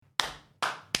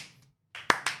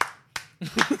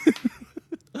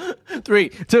3,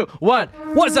 2, 1.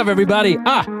 What's up, everybody?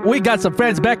 We got some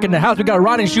friends back in the house. We got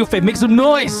Ron and Shufei. Make some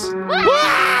noise.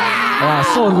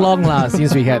 So long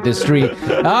since we had this streak.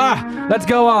 Let's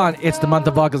go on. It's the month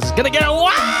of August. It's gonna get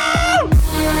wow!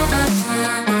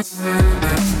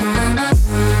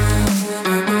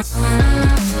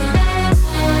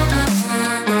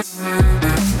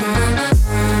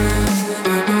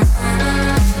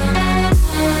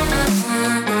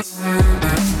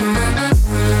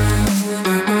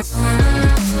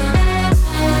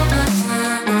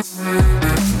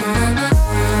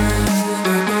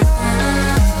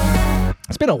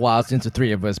 It's been a while since the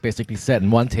three of us basically sat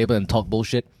in one table and talk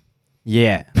bullshit.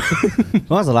 Yeah. When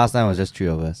was the last time it was just three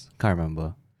of us? Can't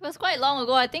remember. It was quite long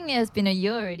ago. I think it has been a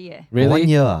year already. Really? 1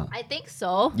 year. I think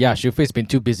so. Yeah, Shufei's been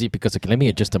too busy because, okay, let me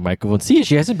adjust the microphone. See,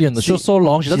 she hasn't been on the show so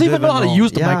long. She doesn't even know how to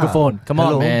use the microphone. Come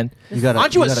on, man.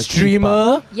 Aren't you a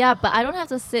streamer? Yeah, but I don't have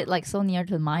to sit like so near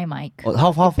to my mic.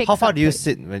 How far do you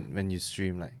sit when you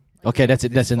stream? Like? Okay, that's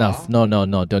it. That's enough. No,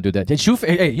 don't do that.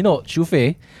 Shufei, hey,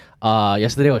 Shufei,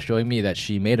 yesterday was showing me that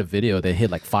she made a video that hit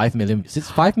like 5 million. Is it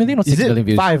 5 million or 6 million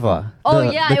views? 5? The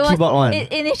keyboard one.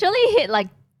 It initially hit like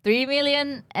 3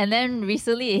 million and then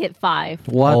recently it hit 5.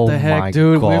 What the heck,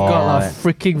 dude? God. We've got a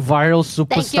freaking viral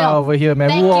superstar over here, man.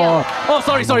 Thank Whoa. you. Oh,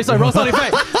 sorry. Wrong sound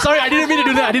effect. Sorry, I didn't mean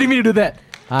to do that.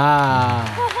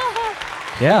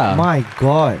 Yeah. My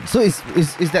God. So is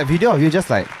that video of you just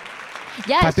like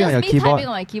Yeah, it's typing on just your me keyboard? typing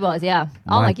on my keyboards, yeah.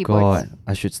 All my keyboards. God.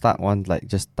 I should start one like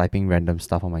just typing random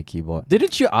stuff on my keyboard.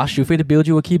 Didn't you ask Shufei to build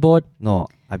you a keyboard? No,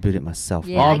 I built it myself.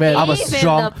 Yeah, Oh, man. I I'm a gave him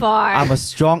strong the part. I'm a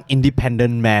strong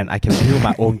independent man. I can build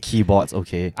my own keyboards,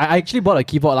 okay? I actually bought a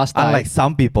keyboard last time. Unlike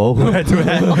some people who had to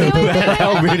have wait.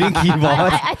 help building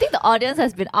keyboards. I think the audience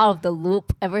has been out of the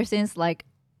loop ever since like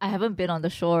I haven't been on the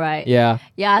show, right? Yeah.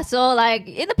 Yeah, so like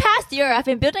in the past year, I've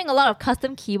been building a lot of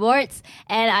custom keyboards,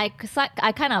 and I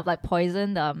kind of like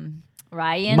poisoned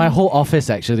Ryan. My whole office,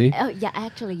 actually. Oh yeah,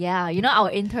 actually, yeah. You know our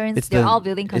interns, It's they're the- all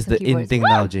building It's custom the keyboards. in thing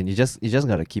now, Jin. You just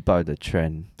gotta keep up with the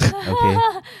trend. Okay.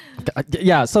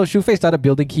 Yeah, so Shufei started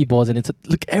building keyboards, and it's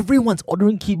look, everyone's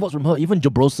ordering keyboards from her, even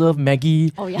Jabrosov,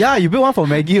 Maggie. Oh yeah. Yeah, you built one for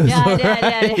Maggie also.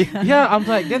 Yeah. Yeah, I'm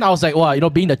like, then I was like, wow,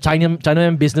 being the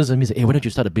Chinaman business, and me say, hey, why don't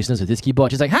you start a business with this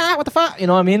keyboard? She's like, what the fuck? You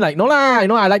know what I mean? Like, no lah,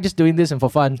 I like just doing this and for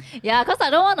fun. Yeah, because I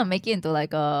don't want to make it into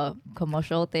like a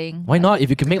commercial thing. Why not? If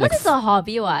you can make like Because it's a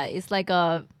hobby, what? It's like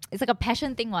a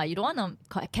passion thing, what? You don't want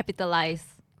to capitalize,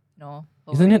 no.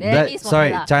 Isn't it? Then it's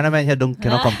Sorry, lah. Chinaman here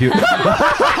cannot compute.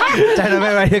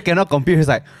 Chinaman right here cannot compute. He's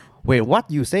like, wait, what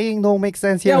you saying don't make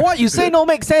sense here? yeah, what you say no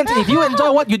makes sense. If you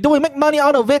enjoy what you do and make money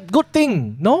out of it, good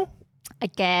thing. No? I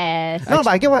guess. No, but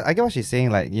I get what she's saying.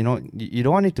 Like, you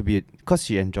don't want it to be, because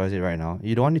she enjoys it right now.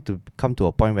 You don't want it to come to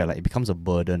a point where like it becomes a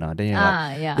burden. Then you're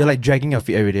Yeah. you're like dragging your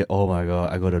feet every day. Oh my God,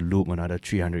 I got to loop another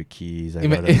 300 keys.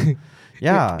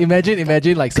 Yeah. Imagine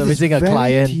like 'Cause it's servicing a very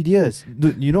client. tedious.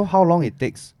 Dude, you know how long it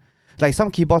takes? Like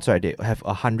some keyboards, right? They have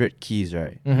 100 keys,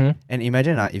 right? Mm-hmm. And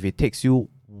imagine if it takes you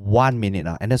 1 minute,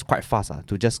 and that's quite fast,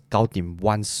 to just count in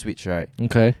one switch, right?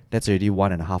 Okay. That's already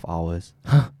 1.5 hours.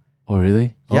 Oh,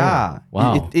 really? Yeah. Oh,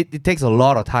 wow. It takes a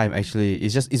lot of time, actually.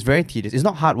 It's very tedious. It's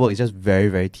not hard work. It's just very,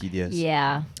 very tedious.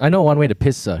 Yeah. I know one way to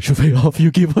piss Shufei off. You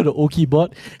give her the old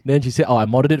keyboard, then she said, I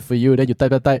modded it for you. Then you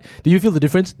type. Do you feel the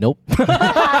difference? Nope.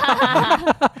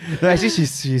 No, actually,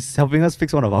 she's helping us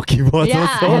fix one of our keyboards Yeah,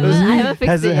 also. I haven't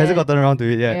fixed it Hasn't yet. gotten around to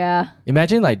it yet. Yeah.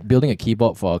 Imagine like building a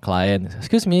keyboard for a client.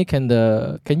 Excuse me, can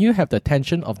you have the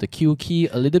tension of the Q key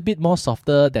a little bit more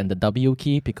softer than the W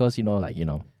key? Because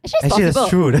Actually, it's Actually, possible. that's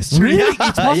true. That's true. Really? It's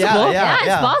possible? Yeah,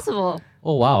 it's possible.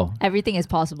 Oh wow. Everything is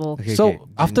possible. Okay, So, okay.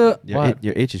 after- Your, what?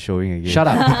 your age is showing again. Shut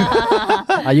up.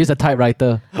 I use a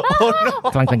typewriter.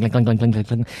 Clang, clang, clang, clang, clang, clang,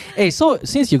 clang. Hey, so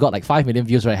since you got like 5 million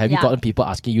views, right? Have you Yeah. gotten people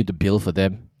asking you to build for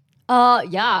them?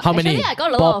 Yeah. How many? Actually, I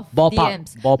got a lot of Ballpark.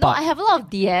 DMs. Ballpark. No, I have a lot of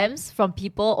DMs from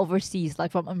people overseas,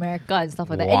 like from America and stuff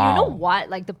like that. And you know Wow. what?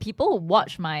 Like the people who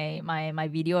watch my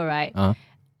video, right,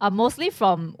 are mostly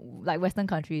from like Western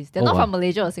countries. They're Oh, not wow. from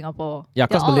Malaysia or Singapore. Yeah,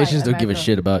 because They're all, like, Malaysians don't give a America.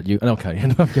 shit about you. Okay.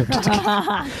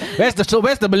 Where's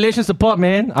the Malaysian support,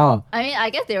 man? Oh, I mean, I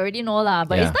guess they already know lah,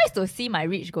 but Yeah. it's nice to see my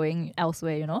reach going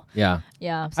elsewhere, yeah.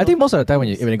 Yeah. I think most of the time when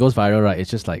it goes viral, right, it's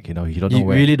just like, you don't know You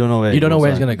where. really don't know where you don't know goes,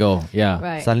 where it's right? gonna go. Yeah.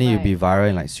 right, Suddenly right. you'll be viral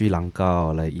in like Sri Lanka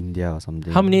or like India or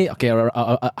something. How many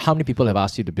people have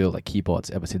asked you to build like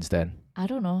keyboards ever since then? I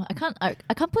don't know. I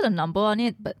can't put a number on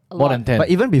it, but a More lot. than 10. But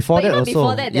even before But that even also.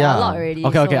 before that, there are a lot already.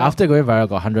 Okay. so- After going viral,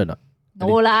 got 100. No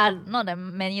lah, not that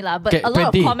many lah, but Okay, a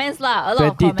lot 20. of comments lah. A lot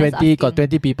of 20, comments 20, got asking.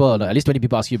 20 people, no, at least 20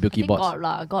 people ask you to build I think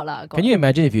keyboards. got lah. Can you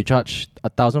imagine if you charge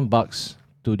 $1,000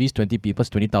 to these 20 people? It's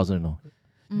 20,000, no?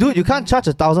 Dude, you can't charge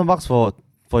 $1,000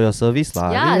 for your service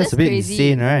lah. Yeah, I think that's a bit crazy.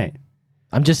 insane, right?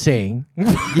 I'm just saying.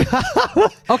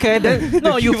 Okay, then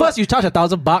no, you charge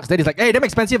 $1,000, then it's like, hey, damn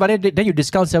expensive, and then you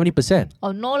discount 70%.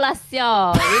 Oh no lah,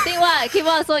 siao. You think what?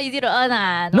 Keyboard so easy to earn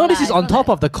ah? No, this lah, is on it's top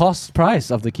not of the cost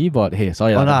price of the keyboard. Hey,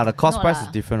 sorry. Oh lah. nah, the cost No price lah.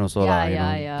 is different also Yeah, lah. You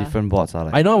yeah, know, yeah. different boards are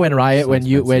like. I know when Riot, so when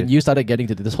expensive. you started getting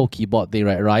to this whole keyboard thing,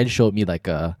 right? Ryan showed me like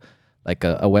a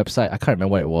website. I can't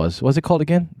remember what it was. What's it called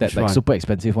again? That Which like one? super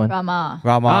expensive one. Rama.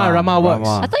 Rama. Rama works.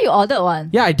 I thought you ordered one.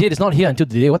 Yeah, I did. It's not here until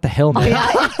today. What the hell, man? Oh,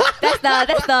 yeah.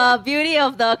 That's the beauty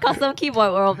of the custom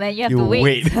keyboard world, man. You have to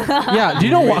wait. Yeah, do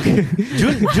you know what?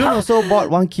 June also bought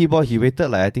one keyboard. He waited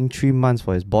like I think 3 months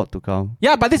for his board to come.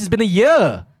 Yeah, but this has been a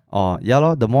year. Oh, yeah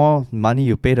lor, the more money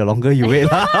you pay, the longer you wait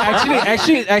lah.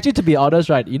 Actually, to be honest,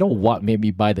 right? You know what made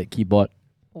me buy that keyboard?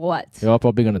 What? You're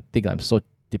probably gonna think I'm so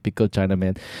typical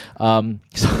Chinaman.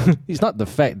 So it's not the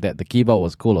fact that the keyboard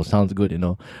was cool or sounds good, you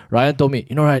know. Ryan told me,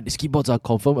 you know, right, these keyboards are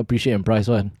confirm appreciate in price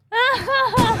one.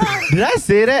 Did I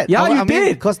say that? Yeah, I you mean,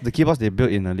 did. Because the keyboards they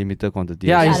built in a limited quantity.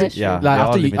 Yeah, Yeah, you that's see- true. like they're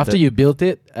all after you built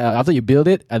it, after you build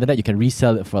it, and then you can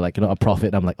resell it for like a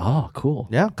profit. I'm like, oh, cool.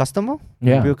 Yeah, customer.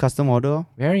 Yeah. You build custom order.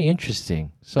 Very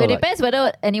interesting. So But it like, depends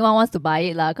whether anyone wants to buy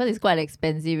it lah, because it's quite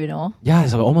expensive, you know. yeah,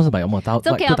 it's almost like It's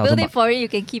okay, I'll build it for you. You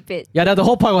can keep it. Yeah, the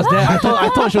whole point was there. I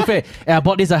told Shufei, hey, I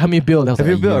bought this. Help me build. That was Have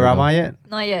like you built a year ago. Rama yet?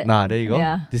 Not yet. Nah, there you go.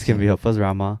 Yeah. This can be her first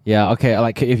Rama. Yeah, okay.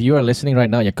 Like if you are listening right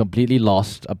now, you're completely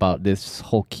lost about this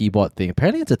whole keyboard thing.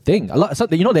 Apparently, it's a thing.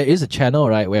 There is a channel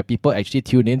right where people actually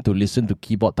tune in to listen to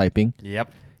keyboard typing.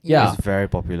 Yep. Yeah, It's very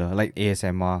popular. Like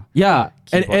ASMR. yeah,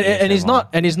 and Keyboard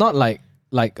it's not like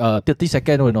 30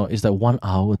 second, you know. It's like 1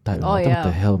 hour type. Oh, What yeah.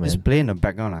 the hell, man? Just play in the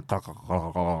background like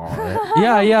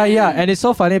Yeah. And it's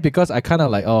so funny because I kind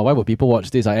of like, oh, why would people watch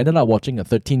this? I ended up watching a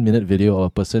 13-minute video of a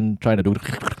person trying to do.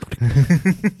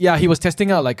 Yeah, he was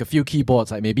testing out like a few keyboards,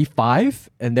 like maybe 5,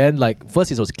 and then like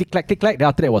first it was click clack click clack. Then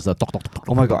after that was a talk talk talk.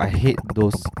 Oh my god, I hate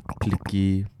those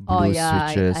clicky blue Oh yeah,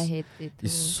 switches. I hate it too.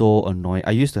 It's so annoying.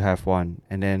 I used to have one,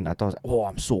 and then I thought, oh,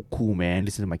 I'm so cool, man.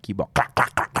 Listen to my keyboard, clack,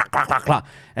 clack, clack, clack, clack, clack, clack.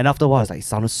 And after a while, it's like, it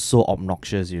sounded so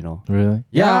obnoxious, you know. Really?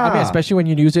 Yeah, I mean, Yeah. especially when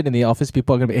you use it in the office,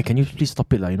 people are gonna be, hey, can you please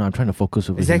stop it? Like, you know, I'm trying to focus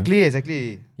over here."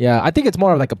 Exactly. Yeah, I think it's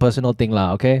more of like a personal thing,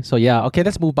 lah. Okay, so yeah, okay,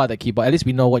 let's move by the keyboard. At least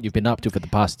we know what you've been up to for the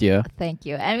past year. Thank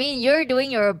you. I mean, you're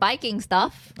doing your biking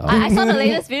stuff. Oh. I saw the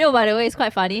latest video, by the way. It's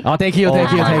quite funny. Oh, thank you.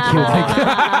 If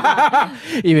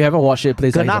you haven't watched it,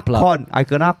 please. I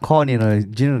kena con in a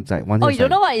gym. It's like one. Oh, you don't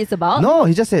know what it's about? No,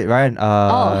 he just said, Ryan,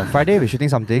 Oh. Friday we're shooting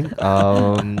something.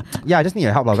 Yeah, I just need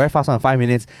your help, very fast one, 5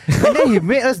 minutes. And then he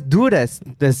made us do that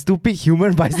stupid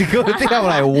human bicycle thing. I'm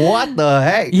like, what the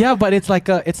heck? Yeah, but it's like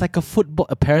a football.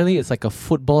 Apparently, it's like a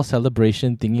football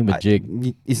celebration thingy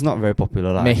majig. It's not very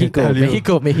popular. I can tell you.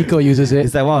 Mexico uses it.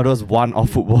 It's like one of those one-off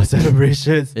football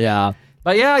celebrations. Yeah.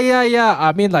 But yeah.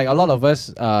 I mean, like a lot of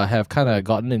us have kind of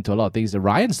gotten into a lot of things.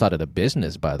 Ryan started a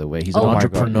business, by the way. He's an Oh my God,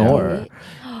 entrepreneur.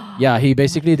 Yeah, he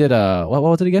basically did a what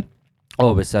was it again?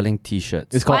 Oh, we're selling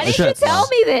t-shirts. It's called Why didn't you shirts. tell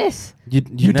me this? You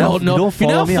don't know. You don't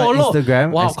follow me on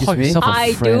Instagram. Wow, excuse call me. yourself a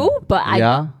I friend. do, but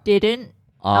Yeah? I didn't.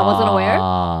 I wasn't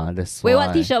aware. That's Wait, why.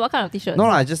 what t-shirt? What kind of t-shirt? No,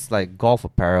 I just like golf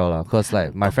apparel because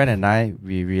like my friend and I,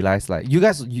 we realized like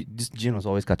this Jin was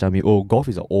always catching me. Oh, golf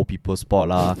is an old people sport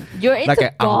lah. You're into Like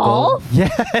an golf? uncle.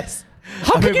 Yes.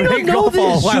 How I've can been you not playing know golf for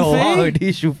a this, while Shufei?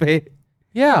 already, Shufei.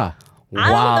 Yeah. I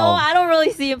don't know. I don't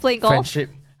really see him playing golf. Friendship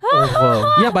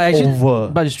over. Yeah, but actually, Over.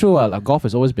 but it's true. Like, golf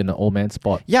has always been an old man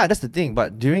sport. Yeah, that's the thing.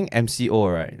 But during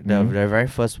MCO, right, the very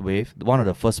first wave, one of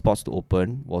the first sports to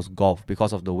open was golf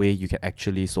because of the way you can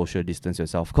actually social distance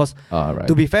yourself. Because Right.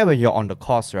 to be fair, when you're on the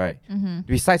course, right, Mm-hmm.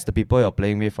 besides the people you're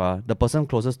playing with, the person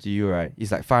closest to you, right,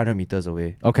 is like 500 meters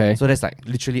away. Okay. So that's like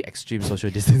literally extreme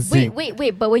social distancing.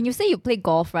 Wait. But when you say you play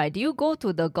golf, right? Do you go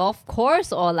to the golf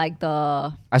course or like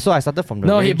the? I started from the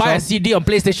No, he range buy a lor. CD on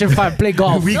PlayStation 5 and play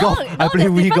golf. Wii golf. I play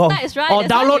there's Wii different golf. types, right? Or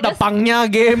There's one download you the just- Pangya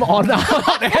game on the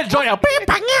Android.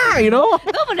 Pangya, you know?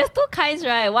 No, but there's two kinds,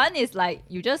 right? One is like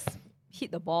you just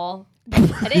hit the ball and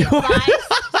then it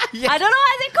flies. I don't know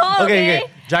what is it called. Okay.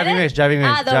 Driving range. The driving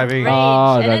range. range. Oh, and then driving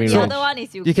the range. other one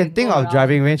is you. You can think go of around.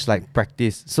 driving range like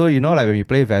practice. So you know, like when you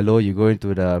play Velo, you go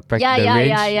into the practice Yeah.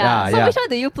 range. So which one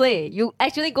do you play? You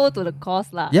actually go to the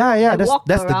course lah. Yeah, and walk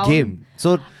that's the around. game.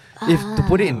 So if to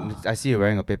put it in, I see you're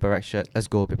wearing a paper rack shirt. Let's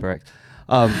go paper rack.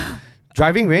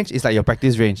 Driving range is like your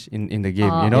practice range in the game.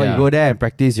 Oh. You know, Yeah. you go there and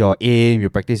practice your aim, you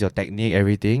practice your technique,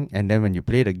 everything. And then when you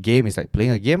play the game, it's like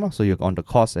playing a game. So you're on the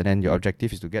course, and then your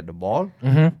objective is to get the ball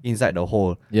inside the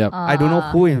hole. Yep. I don't know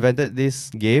who invented this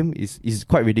game. It's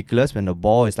quite ridiculous when the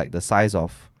ball is like the size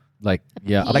of Like,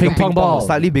 yeah, Like a ping pong ball.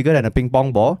 slightly bigger than a ping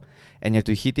pong ball. and you have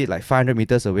to hit it like 500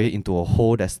 meters away into a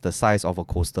hole that's the size of a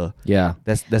coaster. Yeah.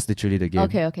 That's literally the game.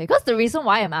 Okay. Because the reason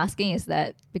why I'm asking is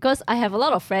that because I have a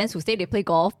lot of friends who say they play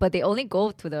golf, but they only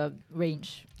go to the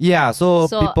range. Yeah, so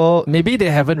people. Maybe they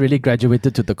haven't really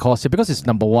graduated to the course yet because it's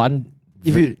number one.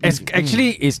 If you,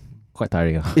 Actually, it's quite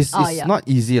tiring. it's yeah. not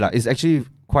easy. It's actually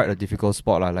quite a difficult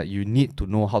sport. Like you need to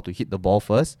know how to hit the ball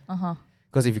first. Uh-huh.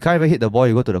 Because if you can't even hit the ball,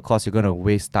 you go to the course, you're going to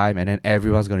waste time and then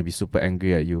everyone's going to be super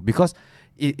angry at you. Because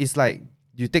it's like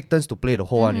you take turns to play the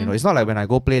whole one, you know. It's not like when I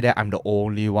go play there, I'm the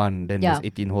only one. Then there's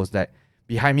 18 holes that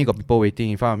behind me got people waiting,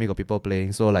 in front of me got people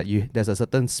playing. So like there's a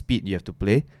certain speed you have to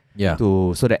play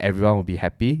so that everyone will be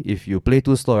happy. If you play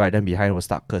too slow, right, then behind will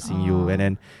start cursing you and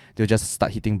then they'll just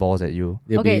start hitting balls at you.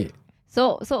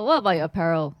 So what about your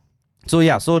apparel? So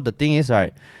the thing is,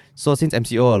 right, so since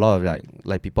MCO, a lot of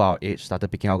like people our age started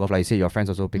picking up golf. Like you say, your friends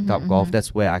also picked up golf.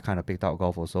 That's where I kind of picked up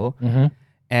golf also.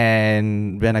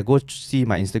 And when I go see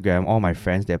my Instagram, all my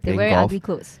friends, they're playing wearing golf. ugly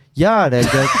clothes.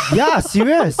 Yeah,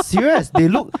 serious. They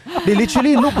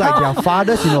literally look like their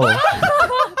fathers, you know.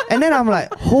 And then I'm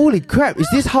like, holy crap, is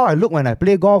this how I look when I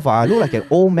play golf? I look like an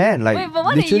old man. Like, Wait, but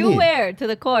what literally. do you wear to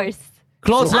the course?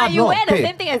 Clothes. You wear the okay.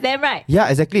 same thing as them, right? Yeah,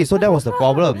 exactly. So that was the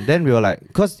problem. Then we were like,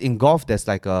 because in golf, there's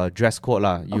like a dress code.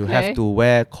 You have to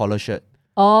wear collar shirt.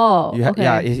 Oh, Okay.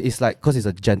 Yeah, it's like, because it's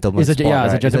a gentleman's sport, right?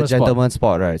 It's a gentleman's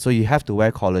sport, right? So you have to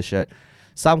wear collar shirt.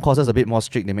 Some courses a bit more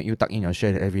strict. They make you tuck in your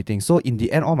shirt and everything. So in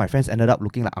the end, all my friends ended up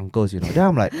looking like uncles, you know. Then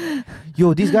I'm like,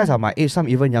 yo, these guys are my age, some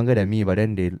even younger than me. But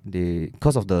then they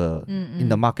because of the in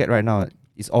the market right now,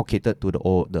 it's all catered to the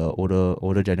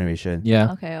older generation.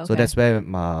 Yeah. Okay. So that's where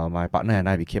my partner and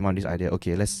I became on this idea.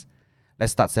 Okay, let's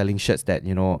start selling shirts that,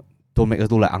 you know, don't make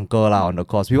us look like uncle on the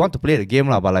course. We want to play the game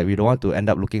but like we don't want to end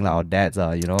up looking like our dads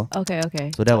you know.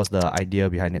 Okay. So that was the idea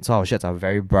behind it. So our shirts are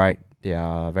very bright. They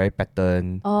are very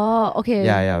patterned. Oh, okay.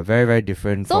 Yeah, very very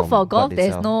different. So from for golf, what they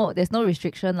there's sell. no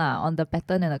restriction on the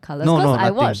pattern and the colors. No, Because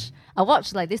nothing. I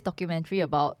watched like this documentary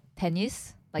about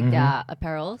tennis, like their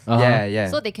apparels. Yeah.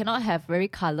 So they cannot have very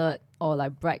colored or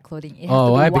like bright clothing. It has Oh, to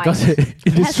be why? white. Because it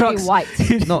it has to be distracts.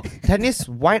 white. No, tennis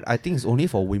white I think is only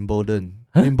for Wimbledon.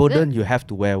 Wimbledon you have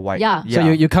to wear white. Yeah. So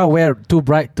you can't wear too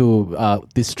bright to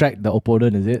distract the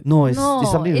opponent, is it? No, it's No,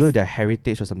 something to do it's- with their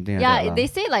heritage or something like Yeah, that. they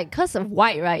say like because of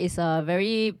white, right? It's a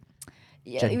very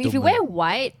if you Gentleman. wear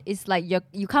white, it's like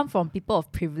you come from people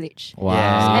of privilege. Wow.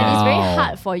 And it's very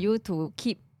hard for you to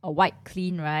keep a white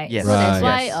clean, right? Yes. So that's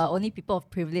Right. why only people of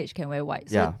privilege can wear white.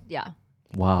 So, Yeah. yeah.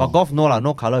 Wow. But golf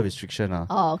no color restriction.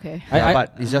 Oh, okay.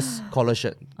 But it's just collar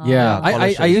shirt. Yeah, collar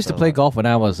I shirt used to is play the- golf when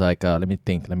I was like, let me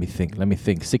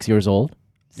think, 6 years old.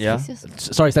 Yeah. 6 years.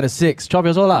 Sorry, instead of 12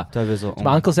 years old lah. 12 years old. So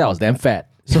my uncle said I was damn fat.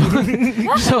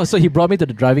 So he brought me to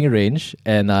the driving range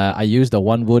and I used the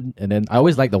one wood and then I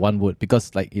always like the one wood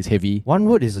because like it's heavy. One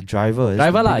wood is a driver. It's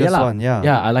Driver the lah, yeah biggest lah. one, yeah.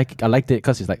 Yeah, I liked it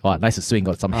because it's like nice to swing,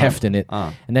 got some heft in it.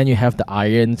 And then you have the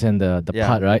irons and the Yeah.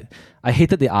 putt, right? I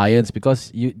hated the irons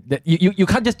because you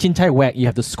can't just chin chai whack. You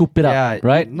have to scoop it Yeah, up,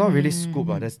 right? Not really scoop.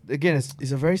 That's again,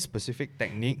 it's a very specific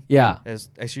technique. Yeah. It's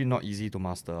actually not easy to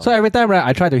master. So every time, right,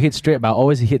 I try to hit straight, but I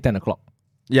always hit 10 o'clock.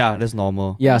 yeah, that's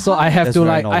normal. Yeah, so I have That's to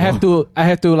very like I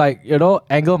have to like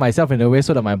angle myself in a way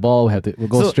so that my ball will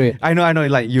go So, straight. I know.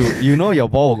 Like you know your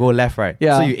ball will go left, right?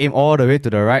 Yeah. So you aim all the way to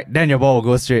the right, then your ball will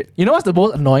go straight. You know what's the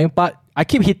most annoying part? I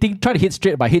keep try to hit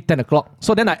straight, but I hit 10 o'clock.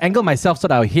 So then I angle myself so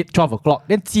that I'll hit 12 o'clock.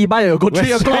 Then will go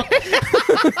 3 o'clock.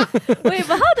 Wait,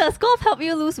 but how does golf help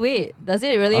you lose weight? Does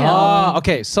it really help? Oh,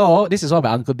 okay. So this is what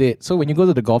my uncle did. So when you go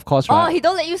to the golf course, Oh, right? he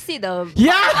don't let you see the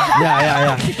Yeah!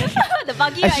 Yeah. the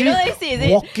buggy, right? He don't let you see, is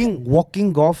it?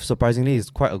 Walking golf surprisingly is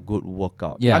quite a good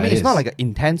workout. Yeah, I mean it it's not is. like an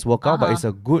intense workout, but Uh-huh.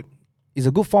 it's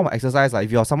a good form of exercise. Like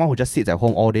if you're someone who just sits at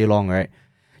home all day long, right?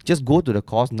 Just go to the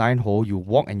course 9 hole. You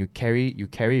walk and you carry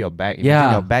your bag.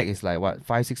 Yeah. Your bag is like what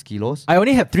 5-6 kilos. I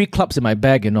only had 3 clubs in my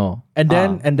bag, And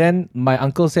then my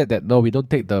uncle said that no, we don't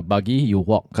take the buggy, you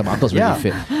walk. 'Cause my uncle's Yeah. really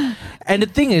fit. And the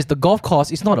thing is, the golf course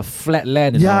is not a flat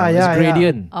land, It's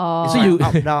gradient. Oh. It's So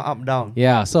like you up down.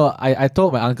 Yeah, so I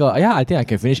told my uncle, I think I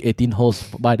can finish 18 holes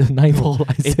by the 9th hole.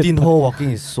 I said. 18 hole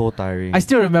walking is so tiring. I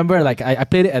still remember, like, I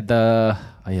played it at the,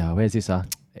 where is this?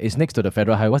 It's next to the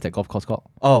Federal Highway. What's that golf course called?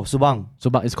 Subang.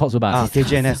 Subang. It's called Subang.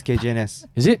 KJNS.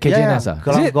 Is it KJNS?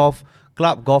 Is it?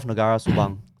 Club Golf Negara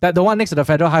Subang. That the one next to the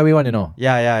Federal Highway one,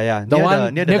 Yeah. The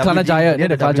one near Kelana WD Jaya, near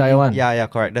the Kelana Jaya one. Yeah,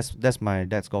 correct. That's my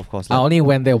dad's golf course. I only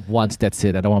went there once, that's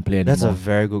it. I don't want to play anymore. That's a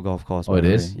very good golf course. Oh, by it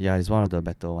the is? way. Yeah, it's one of the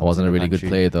better ones. I wasn't a in the really good country.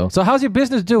 player though. So how's your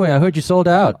business doing? I heard you sold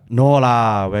out. No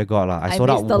lah, where got lah. I I sold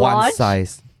out missed the one launch.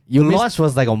 size. You The missed- launch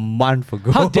was like a month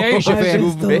ago. How dare you, Shafin?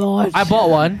 missed the launch. I bought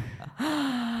one.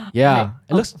 Yeah.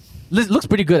 It looks looks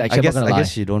pretty good actually. I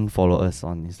guess she don't follow us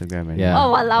on Instagram anymore. Yeah.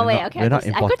 Oh, walao, We're wait. not- Okay, we're not I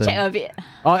could important. check a bit.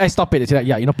 Oh, hey, stop it. It's like,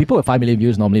 yeah, people with 5 million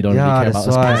views normally don't really Yeah, care that's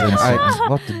about us why. presents.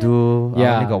 What to do? I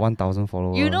Yeah. only got 1,000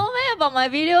 followers. You know me about my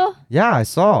video? Yeah, I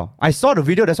saw the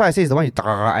video. That's why I say it's the one you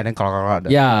and then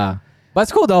Yeah. But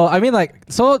it's cool though. I mean,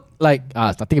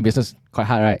 starting a business quite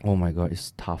hard, right? Oh my god,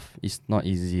 it's tough. It's not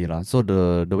easy lah. So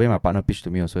the way my partner pitched to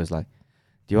me also is like,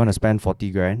 do you want to spend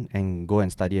 40 grand and go and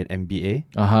study an MBA?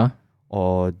 Uh-huh.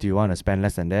 Or do you want to spend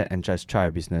less than that and just try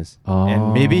a business? Oh.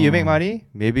 And maybe you make money,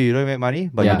 maybe you don't make money,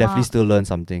 but Yeah. you definitely still learn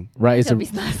something. Right, It's a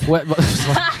business. What,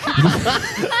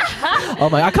 oh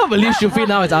my! I can't believe Shufi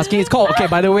now is asking. It's called, okay.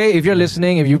 By the way, if you're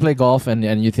listening, if you play golf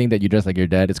and you think that you dress like your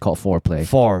dad, it's called foreplay.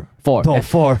 Four. Four. No,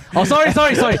 four. Oh, sorry.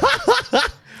 Four.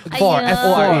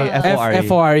 Aiyah. F-O-R-E.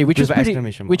 F-O-R-E, which With is an pretty,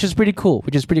 exclamation mark. which is pretty cool.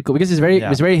 Because it's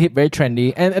very hip, very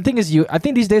trendy. And the thing is, I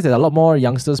think these days there's a lot more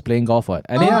youngsters playing golf. What?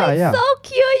 And Oh, then, Yeah, it's so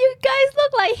cute. You guys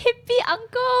look like hippie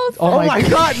uncles. Oh Oh my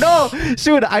god, no!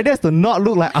 Shoot, the idea is to not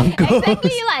look like uncles.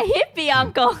 Exactly, you like hippie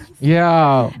uncles.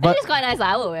 yeah, But but it's quite nice.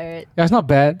 I would wear it. yeah, it's not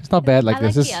bad. It's not bad. Like I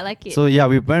this like is. it. I like it. So yeah,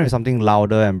 we went with something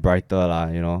louder and brighter lah,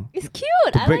 you know. It's cute.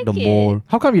 To I break like the it. mold.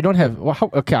 How come you don't have?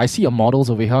 Okay, I see your models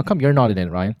over here. How come you're not in it,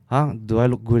 Ryan? Huh? Do I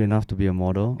look good enough to be a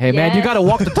model? Hey man, you Yes. gotta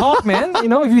walk the talk, man. You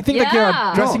know, if you think like you're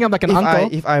Yeah. dressing up like an if uncle.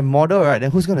 if I model, right,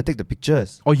 then who's gonna take the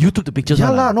pictures? Oh, you took the pictures. Yeah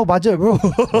one, lah, ah? no budget, bro.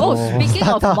 Oh, speaking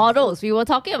of models, we were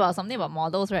talking about something about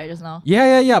models, right, just now?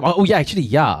 Yeah. Oh, yeah, actually,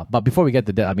 yeah. But before we get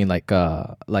to that, I mean, like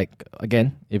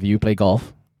again, if you play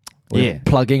golf, we're Yeah.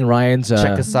 plugging Ryan's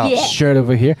Check us out. Yeah. shirt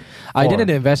over here. I Four. didn't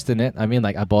invest in it. I mean,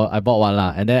 like I bought one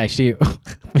lah, and then actually,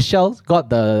 Michelle got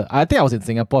the. I think I was in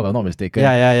Singapore, if I'm not mistaken.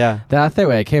 Yeah. Then after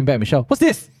when I came back, Michelle, what's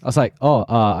this? I was like, oh,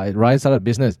 Ryan started a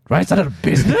business. Ryan started a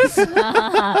business?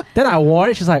 Then I wore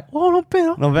it. She's like, oh, not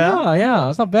bad. Not bad? Yeah,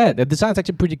 it's not bad. The design's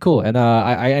actually pretty cool. And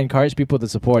I encourage people to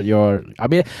support your. I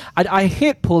mean, I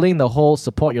hate pulling the whole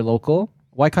support your local.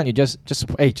 Why can't you just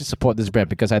support this brand?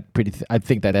 Because I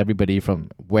think that everybody from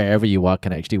wherever you are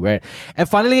can actually wear it. And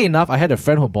funnily enough, I had a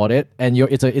friend who bought it, and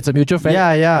it's a mutual friend.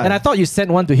 Yeah. And I thought you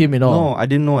sent one to him, you know. No, I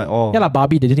didn't know at all. Yeah, like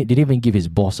Barbie didn't even give his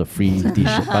boss a free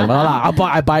t-shirt. But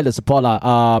I buy the support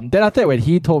lah. Then after that, when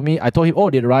he told me, I told him, oh,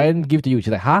 did Ryan give to you? She's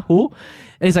like, huh? Who?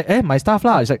 And he's like, my stuff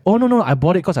lah. He's like, oh no, I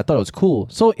bought it because I thought it was cool.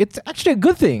 So it's actually a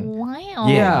good thing. Wow.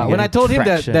 Yeah. you When get I told him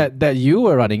traction. that you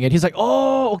were running it, he's like,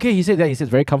 oh, okay. He said that. He said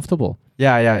very comfortable.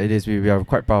 Yeah, it is. We are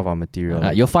quite proud of our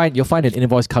material. You'll find an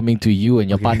invoice coming to you and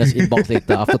your partner's inbox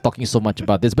later after talking so much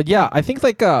about this. But yeah, I think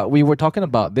we were talking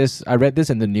about this. I read this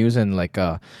in the news and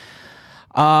so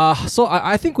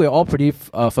I think we're all pretty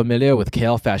familiar with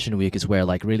KL Fashion Week, is where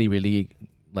like really, really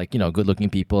good looking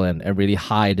people and really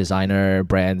high designer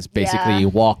brands basically Yeah.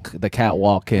 walk the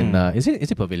catwalk in is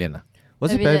it Pavilion?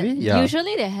 Was it Maybe Bevy? Yeah.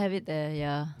 Usually they have it there,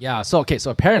 yeah. Yeah, so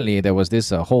apparently there was this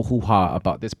whole hoo-ha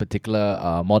about this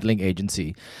particular modeling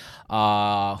agency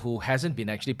who hasn't been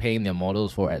actually paying their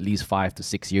models for at least 5 to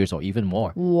 6 years or even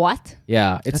more. What?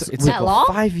 Yeah, it's that long?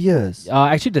 5 years.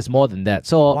 actually there's more than that.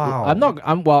 So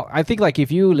Wow. I think like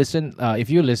if you listen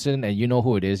and you know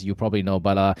who it is, you probably know,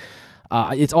 but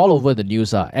it's all over the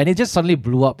news, and it just suddenly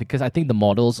blew up because I think the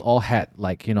models all had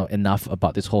enough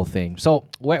about this whole thing. So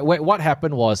what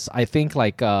happened was, I think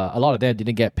a lot of them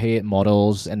didn't get paid,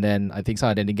 models, and then I think some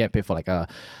of them didn't get paid for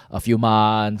a few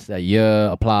months, a year,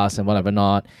 a plus, and whatever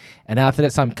not. And after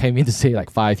that, some came in to say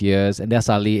 5 years, and then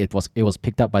suddenly it was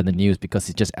picked up by the news because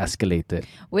it just escalated.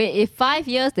 Wait, if 5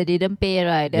 years they didn't pay,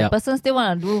 right? That Yeah. person still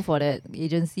want to do for that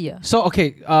agency. So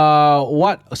okay,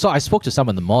 So I spoke to some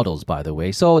of the models, by the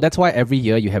way. So that's why every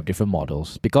year you have different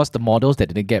models, because the models that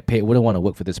didn't get paid wouldn't want to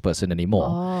work for this person anymore.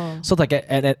 Oh. So the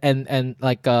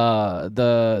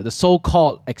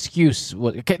so-called excuse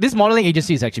was, okay, this modeling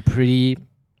agency is actually pretty,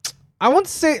 I won't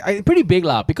say pretty big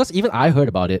lah, because even I heard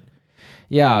about it.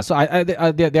 Yeah, so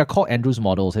they're called Andrews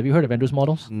Models. Have you heard of Andrews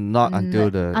Models? Not until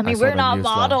the. I mean, saw we're the not news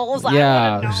lah. models. I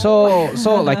Yeah, wouldn't know. so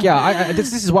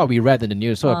this is what we read in the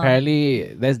news. So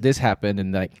apparently this happened,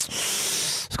 and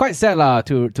it's quite sad lah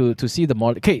to see the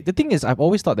model. Okay, the thing is, I've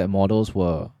always thought that models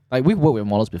were we've worked with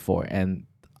models before, and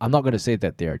I'm not going to say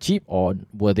that they're cheap or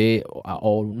were they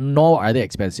or nor are they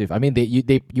expensive. I mean,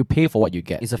 you pay for what you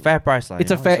get. It's a fair price, lah.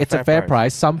 It's a fair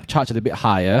price. Some charge a little bit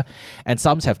higher, and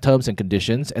some have terms and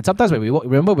conditions. And sometimes when we work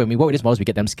with these models, we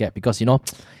get them scared because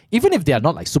even if they are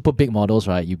not super big models,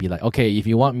 right? You'd be like, okay, if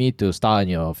you want me to star in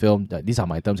your film, these are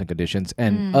my terms and conditions.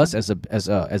 And us as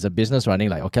a business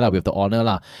running, okay lah, we have the honor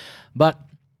lah. But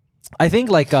I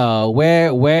think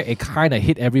where it kind of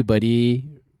hit everybody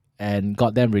and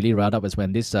got them really riled up is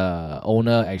when this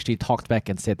owner actually talked back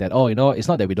and said that, it's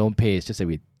not that we don't pay, it's just that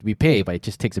we pay, but it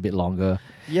just takes a bit longer.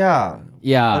 Yeah.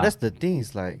 Yeah. But that's the thing,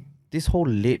 is this whole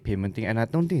late payment thing, and I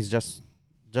don't think it's just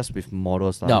with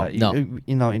models. No, like, no.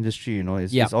 In our industry,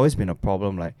 it's always been a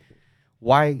problem. Like,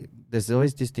 why there's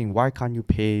always this thing? Why can't you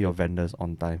pay your vendors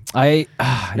on time?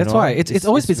 That's why it's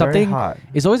always been very something. hard.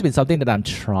 It's always been something that I'm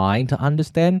trying to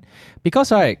understand,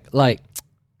 because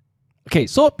okay,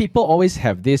 so people always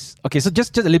have this. Okay, so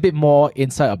just a little bit more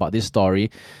insight about this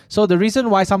story. So the reason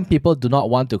why some people do not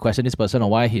want to question this person or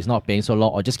why he's not paying so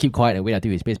long or just keep quiet and wait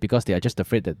until he pays, because they are just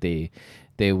afraid that they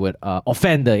would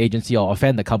offend the agency or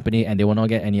offend the company and they will not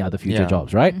get any other future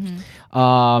jobs, right?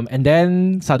 And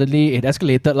then suddenly it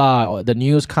escalated lah. The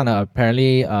news kind of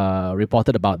apparently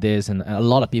reported about this, and a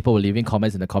lot of people were leaving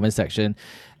comments in the comment section.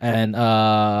 And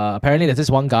apparently there's this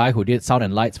one guy who did sound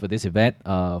and lights for this event,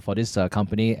 for this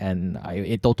company, and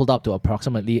it totaled up to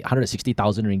approximately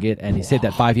 160,000 ringgit, and he said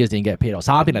that 5 years didn't get paid or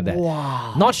something like that.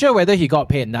 Wow. Not sure whether he got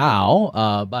paid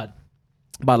now,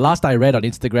 but last I read on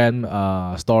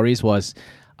Instagram stories was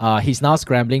he's now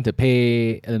scrambling to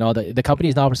pay, the company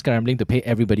is now scrambling to pay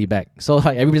everybody back. So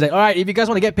like everybody's like, all right, if you guys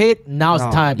want to get paid, now's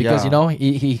the time, because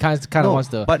he kind of wants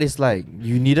to. But it's like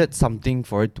you needed something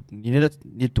for it. You needed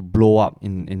it to blow up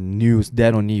in news.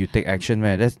 Then only you take action,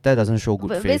 man. That doesn't show good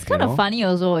faith. But it's kind of funny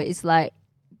also. It's like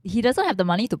he doesn't have the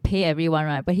money to pay everyone,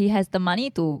 right? But he has the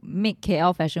money to make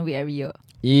KL Fashion Week every year.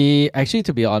 Actually,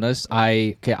 to be honest,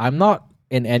 I'm not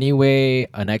in any way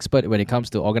an expert when it comes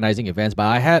to organizing events, but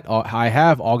I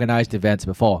have organized events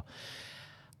before.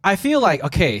 I feel like,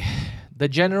 okay, the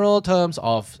general terms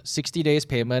of 60 days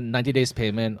payment, 90 days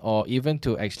payment, or even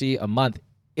to actually a month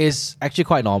is actually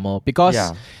quite normal,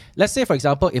 because let's say, for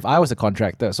example, if I was a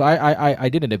contractor, so I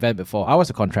did an event before. I was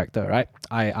a contractor, right?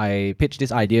 I pitched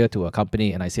this idea to a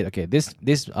company and I said, okay, this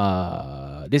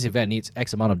event needs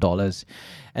X amount of dollars.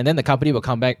 And then the company will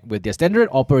come back with their standard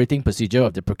operating procedure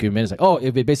of the procurement. It's like, oh,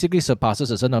 if it basically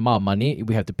surpasses a certain amount of money,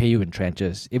 we have to pay you in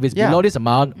tranches. If it's below this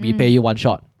amount, we pay you one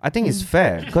shot. I think it's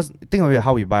fair, because think of it,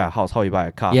 how we buy a house, how we buy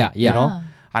a car. Yeah. You know?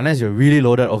 Unless you're really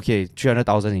loaded, okay,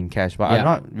 300,000 in cash. But I'm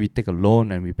not, we take a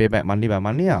loan and we pay back monthly by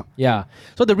monthly. Yeah.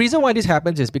 So the reason why this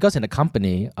happens is because in a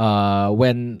company, so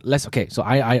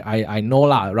I know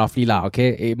roughly okay,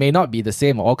 it may not be the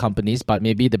same for all companies, but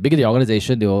maybe the bigger the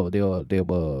organization, they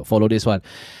will follow this one.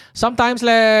 Sometimes if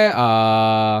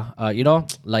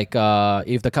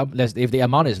the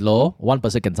amount is low, one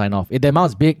person can sign off. If the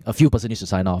amount is big, a few person needs to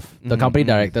sign off. The company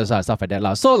directors stuff like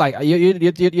that. So like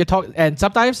you talk, and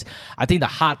sometimes I think the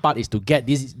hard part is to get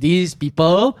these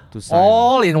people to sign,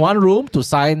 all in one room to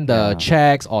sign the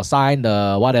checks or sign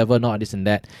the whatever, not this and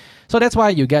that. So that's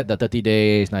why you get the 30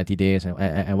 days, 90 days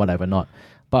and whatever not.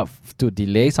 But to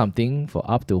delay something for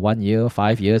up to 1 year,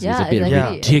 5 years is a bit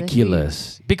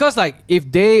ridiculous. Exactly. Because if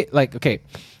they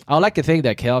I would like to think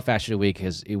that KL Fashion Week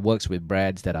it works with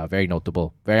brands that are very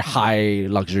notable, very high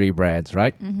luxury brands,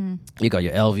 right? You got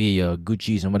your LV, your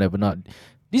Gucci's and whatever not.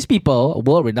 These people,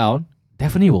 world renowned,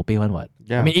 definitely will pay one what.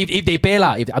 Yeah. I mean, if they pay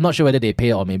I'm not sure whether they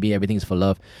pay or maybe everything is for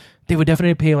love, they would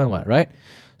definitely pay one what, right?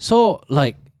 So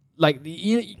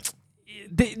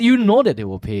you know that they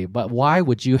will pay, but why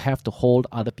would you have to hold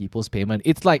other people's payment?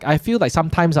 It's like, I feel like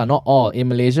sometimes are not all. In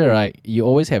Malaysia, right, you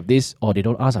always have this, they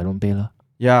don't ask, I don't pay lah.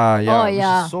 Which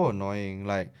is so annoying.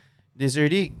 Like, there's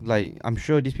already, I'm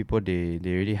sure these people, they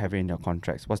already have it in their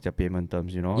contracts. What's their payment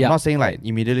terms, I'm not saying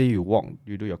immediately you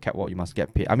do your catwalk, you must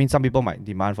get paid. I mean, some people might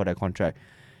demand for that contract.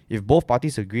 If both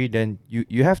parties agree, then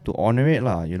you have to honor it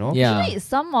lah, Yeah. Actually,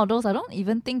 some models, I don't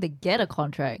even think they get a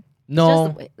contract.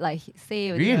 No. Just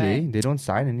say really? right? They don't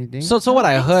sign anything? So what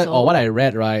I heard or what I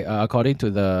read, right, according to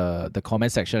the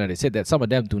comment section, they said that some of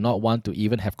them do not want to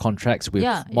even have contracts with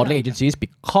modeling agencies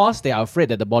because they are afraid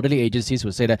that the modeling agencies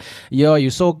will say that, you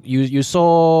so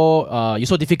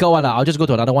difficult one. I'll just go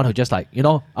to another one who just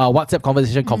WhatsApp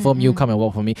conversation confirm you, come and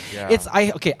work for me. Yeah.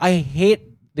 I hate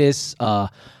this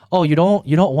you don't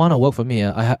want to work for me.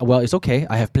 Well, it's okay.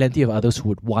 I have plenty of others who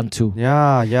would want to.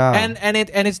 Yeah. And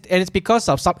it's because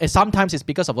of sometimes it's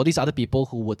because of all these other people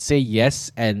who would say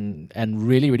yes and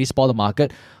really, really spoil the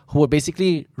market, who would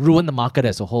basically ruin the market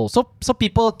as a whole. So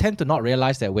people tend to not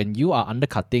realize that when you are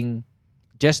undercutting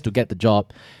just to get the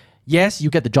job, yes, you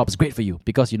get the job, it's great for you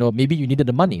because maybe you needed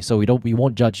the money, so we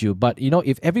won't judge you. But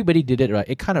if everybody did it right,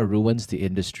 it kind of ruins the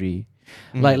industry.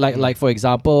 Like for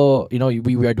example,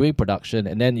 we are doing production,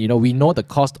 and then we know the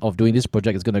cost of doing this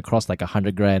project is going to cost like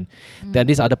 100 grand. Then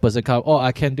this other person comes,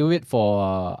 I can do it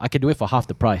for half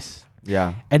the price.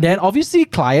 Yeah. And then obviously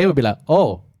client will be like,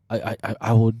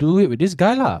 I will do it with this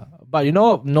guy lah. But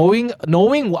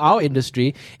knowing our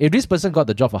industry, if this person got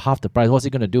the job for half the price, what's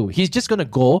he gonna do? He's just gonna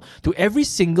go to every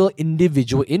single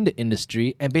individual in the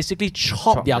industry and basically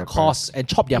chop their costs and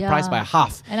chop their price by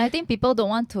half. And I think people don't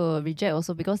want to reject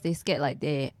also because they scared like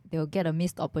they'll get a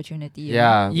missed opportunity.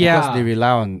 Because they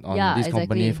rely on this exactly.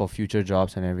 company for future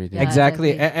jobs and everything. Yeah,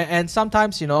 Exactly. And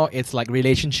sometimes, it's like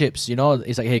relationships,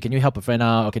 it's like, hey, can you help a friend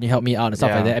out? Or can you help me out? And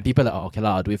stuff like that. And people are like, okay,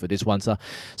 I'll do it for this one. So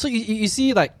you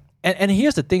see, like, and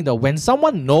here's the thing though, when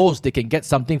someone knows they can get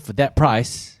something for that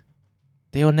price,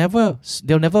 they won't go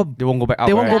back up.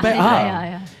 They won't go back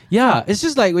up. Yeah, it's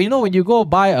just like, when you go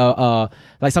buy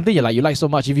like something you like so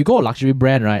much, if you go a luxury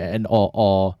brand, right, and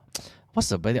or what's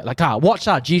the brand? Like watch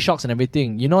G-Shocks and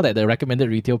everything, you know that the recommended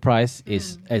retail price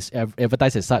is as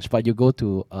advertised as such, but you go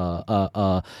to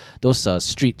those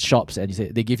street shops and you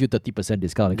say they give you 30%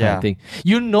 discount, kind of thing.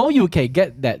 You can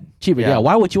get that cheap.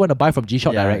 Why would you want to buy from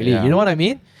G-Shock directly? You know what I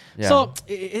mean? So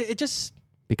it just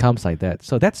becomes like that.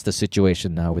 So that's the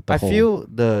situation now with the whole. I feel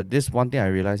this one thing I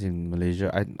realized in Malaysia,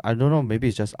 I don't know, maybe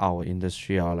it's just our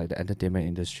industry or like the entertainment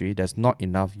industry, there's not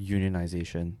enough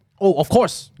unionization. Oh, of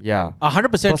course. Yeah.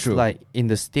 100% true. Like in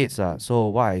the States, so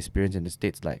what I experienced in the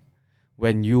States, like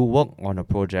when you work on a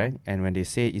project and when they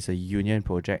say it's a union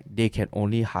project, they can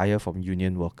only hire from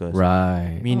union workers.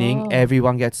 Right. Meaning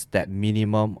everyone gets that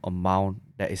minimum amount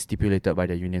that is stipulated by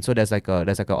the union. So there's like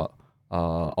a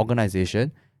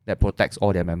organization that protects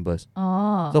all their members.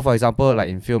 So for example, like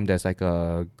in film, there's like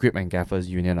a grip and gaffers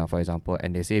union, for example,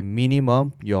 and they say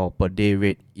minimum your per day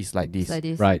rate is like this.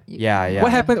 Right. Yeah.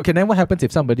 What happens? Okay, then what happens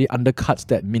if somebody undercuts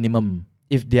that minimum?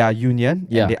 If they are union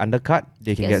and they undercut,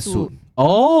 they can get sued.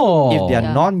 Oh. If they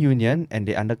are non-union and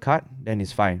they undercut, then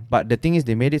it's fine. But the thing is,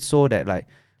 they made it so that like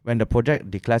when the project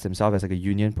declares themselves as like a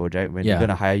union project, when they're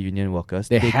gonna hire union workers,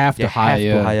 they have to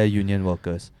hire union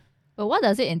workers. But what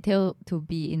does it entail to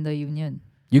be in the union?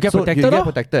 You get protected. You get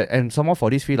protected, and some more for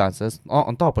these freelancers.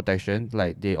 On top of protection,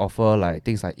 like they offer like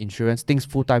things like insurance, things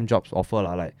full-time jobs offer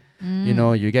like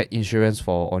you get insurance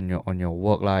for on your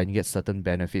work and you get certain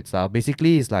benefits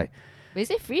Basically, it's like. But is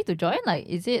it free to join? Like,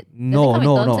 is it? No.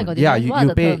 Yeah,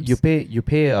 you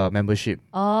pay a membership.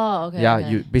 Oh, okay. Yeah,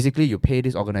 okay. you pay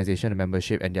this organization a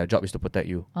membership, and their job is to protect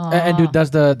you. And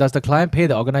does the client pay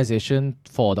the organization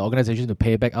for the organization to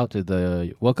pay back out to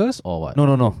the workers or what?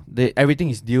 No. Everything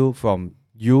is due from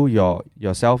you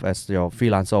yourself as your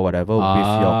freelancer or whatever with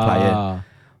your client.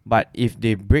 But if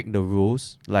they break the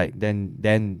rules, like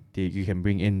then you can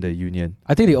bring in the union.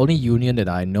 I think the only union that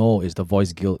I know is the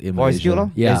Voice Guild in Malaysia. Voice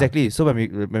Guild, yeah, exactly. So when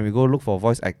we go look for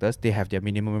voice actors, they have their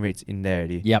minimum rates in there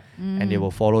already. Yep. And they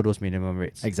will follow those minimum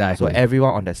rates. Exactly. So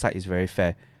everyone on that side is very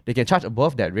fair. They can charge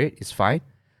above that rate, it's fine,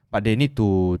 but they need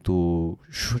to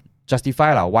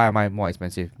justify why am I more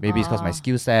expensive? Maybe it's because my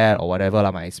skill set or whatever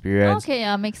my experience. Okay,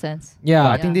 yeah, makes sense. Yeah,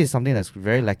 I think this is something that's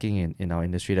very lacking in our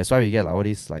industry. That's why we get all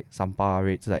these sampah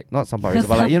rates, not sampah rates,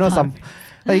 but some.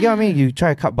 You get what I mean? You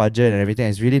try to cut budget and everything.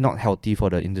 It's really not healthy for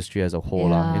the industry as a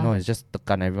whole. It's just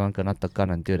tekan, everyone kena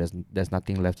tekan until there's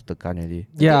nothing left to tekan already.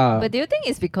 Yeah. But do you think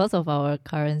it's because of our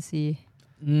currency?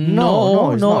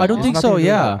 No, I don't think so.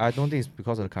 Yeah, I don't think it's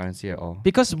because of the currency at all.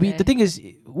 Because the thing is,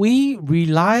 we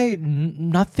rely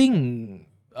nothing.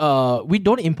 We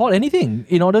don't import anything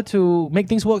in order to make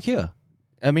things work here.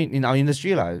 I mean, in our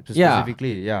industry,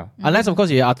 specifically, yeah. Unless, of course,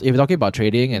 if you're talking about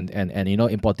trading and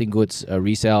importing goods,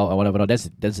 resell or whatever, that's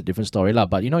a different story, lah.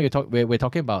 But we're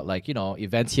talking about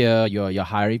events here. You're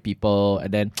hiring people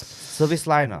and then service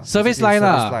line, Service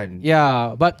line.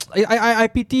 Yeah, but I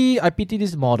pity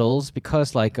these models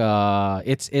because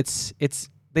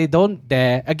it's they don't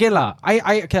dare again lah.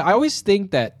 I always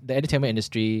think that the entertainment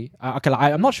industry.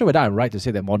 I'm not sure whether I'm right to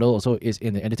say that model also is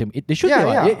in the entertainment. They should be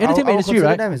entertainment industry,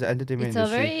 right? Them is the entertainment it's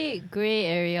industry. A very grey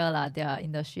area lah. Their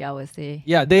industry, I would say.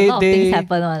 Yeah, a lot of things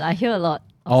happen. I hear a lot.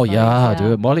 Oh yeah,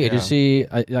 dude, modeling agency.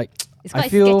 It's quite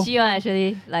sketchy one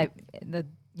actually. Like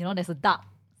there's a dark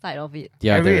side of it.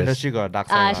 Yeah, every industry got a dark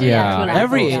side.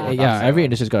 Every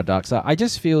industry's got a dark side. I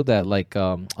just feel that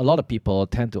a lot of people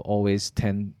tend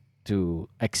to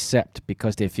accept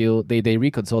because they feel they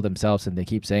reconsole themselves and they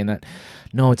keep saying that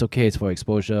no, it's okay, it's for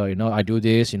exposure, I do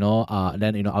this, then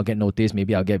I'll get noticed,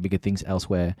 maybe I'll get bigger things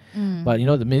elsewhere. But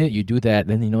the minute you do that,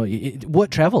 then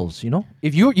word travels.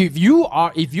 If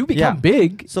you become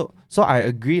big. So I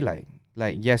agree, like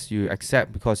yes, you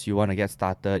accept because you want to get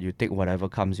started, you take whatever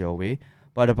comes your way.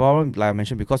 But the problem, like I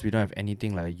mentioned, because we don't have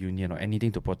anything like a union or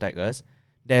anything to protect us,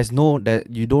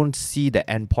 you don't see the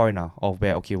end point of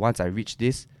where, okay, once I reach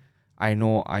this, I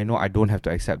know I don't have to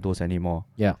accept those anymore.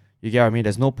 Yeah. You get what I mean?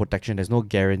 There's no protection, there's no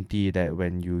guarantee that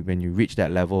when you reach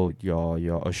that level,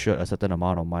 you're assured a certain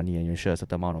amount of money and you're assured a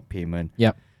certain amount of payment.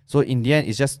 Yeah. So in the end,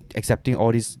 it's just accepting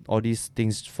all these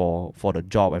things for the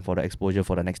job and for the exposure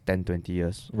for the next 10, 20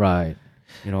 years. Right.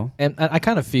 You know? And I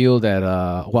kind of feel that,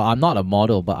 well, I'm not a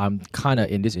model, but I'm kind of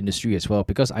in this industry as well.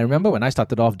 Because I remember when I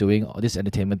started off doing this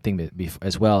entertainment thing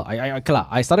as well,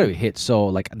 I started with hits. So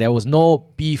like there was no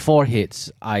before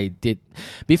hits.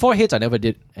 Before hits, I never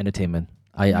did entertainment.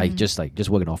 I just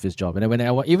work an office job. And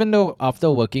then even though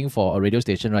after working for a radio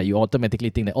station, right, you automatically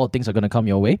think that, things are going to come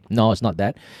your way. No, it's not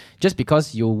that. Just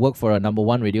because you work for a number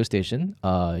one radio station,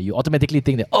 you automatically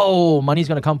think that, money's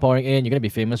going to come pouring in. You're going to be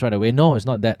famous right away. No, it's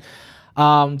not that.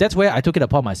 That's where I took it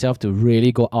upon myself to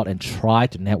really go out and try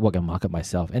to network and market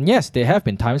myself. And yes, there have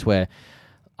been times where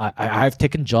I've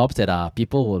taken jobs that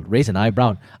people will raise an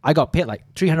eyebrow. I got paid like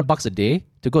 $300 a day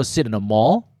to go sit in a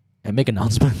mall and make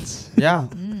announcements. Yeah.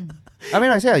 I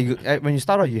mean, I say when you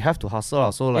start out, you have to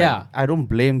hustle. So like, I don't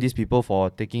blame these people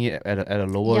for taking it at a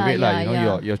lower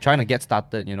rate. You're trying to get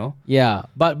started. Yeah,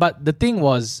 but the thing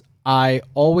was, I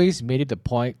always made it a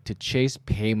point to chase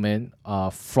payment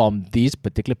from these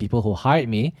particular people who hired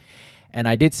me. And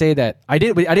I did say that I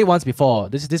did once before.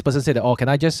 This person said that, can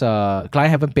I just client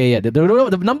haven't paid yet.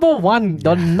 The number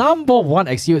one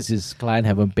excuse is client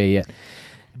haven't paid yet.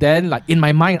 Then like in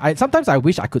my mind, sometimes I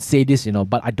wish I could say this,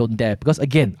 but I don't dare, because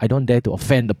again, I don't dare to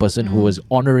offend the person who was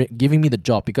giving me the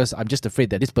job, because I'm just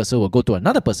afraid that this person will go to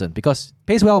another person, because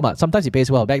pays well, but sometimes it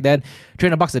pays well. Back then,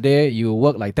 $300 a day, you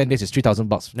work like 10 days, is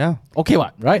 $3,000. Yeah. Okay,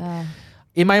 what, right?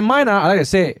 In my mind, I like to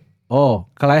say,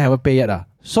 client haven't paid yet.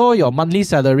 So your monthly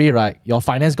salary, right, your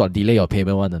finance got delay your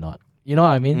payment one or not? You know what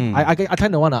I mean? I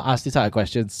kind of want to ask this type of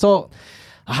questions. So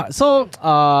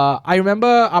I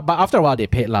remember, but after a while they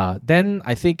paid lah. Then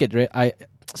I think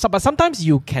but sometimes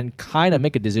you can kind of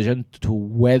make a decision to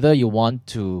whether you want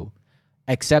to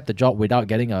accept the job without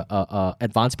getting a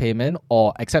advance payment,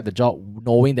 or accept the job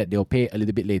knowing that they'll pay a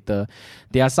little bit later.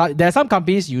 There are some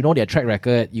companies, their track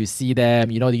record, you see them,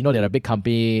 they're a big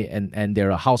company and they're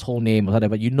a household name or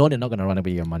whatever. They're not going to run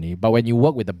away your money. But when you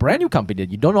work with a brand new company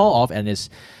that you don't know of and is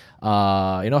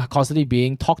constantly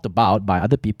being talked about by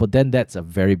other people, then that's a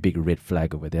very big red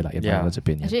flag over there, like in my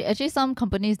opinion. Actually, some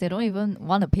companies, they don't even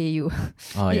want to pay you.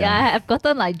 I've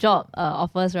gotten like job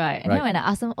offers, right? And then when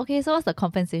I ask them, okay, so what's the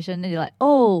compensation? And they're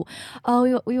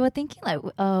like, we were thinking like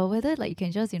whether like you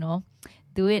can just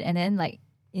do it, and then like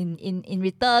in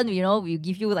return, we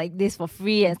give you like this for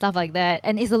free and stuff like that.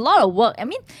 And it's a lot of work. I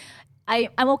mean,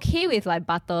 I'm okay with like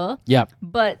barter. Yeah.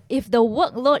 But if the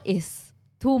workload is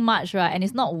too much, right, and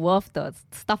it's not worth the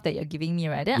stuff that you're giving me,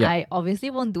 right, then I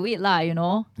obviously won't do it lah,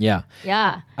 Yeah.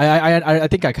 I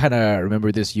think I kind of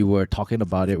remember this. You were talking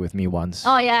about it with me once.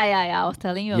 Oh yeah. I was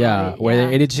telling you about it. Where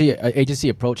the agency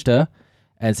approached her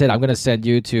and said, I'm going to send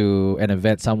you to an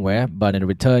event somewhere, but in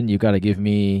return, you got to give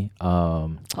me a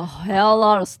hell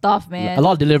lot of stuff, man. A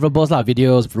lot of deliverables, like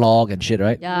videos, vlog and shit,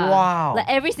 right? Yeah. Wow. Like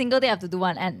every single day I have to do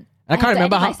one, and I can't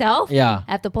remember myself. Yeah.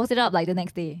 I have to post it up like the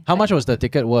next day. How much was the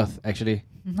ticket worth, actually?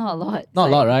 Not a lot. Not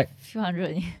a lot, right? Few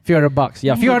hundred. Few $100.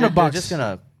 Yeah, few $100. You're just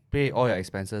gonna pay all your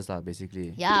expenses,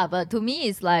 basically. Yeah, but to me,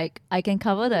 it's like I can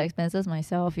cover the expenses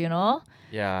myself,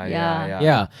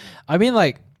 Yeah. I mean,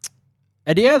 like,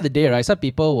 at the end of the day, right, some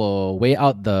people will weigh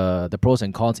out the pros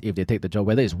and cons if they take the job,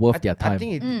 whether it's worth their time. I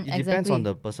think it depends on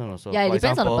the person also. Yeah, for it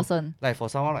depends example, on the person. Like for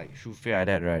someone like Shufei like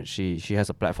that, right? She has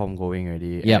a platform going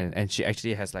already, and she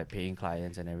actually has like paying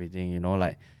clients and everything.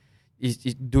 Like,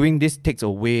 doing this takes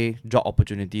away job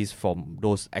opportunities from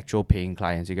those actual paying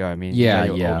clients. You get what I mean?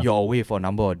 You're away for a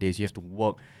number of days. You have to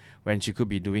work when she could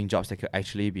be doing jobs that could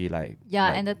actually be like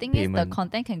and the thing is, the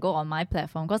content can go on my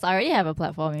platform because I already have a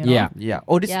platform. Yeah.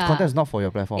 Oh, this content is not for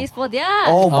your platform. It's for theirs.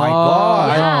 Oh my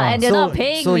god. Yeah, and they're not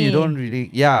paying so me. you don't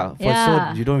really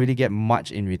so you don't really get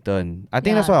much in return. I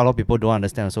think that's what a lot of people don't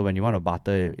understand. So when you want to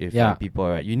barter with people,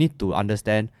 right, you need to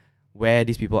understand where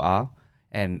these people are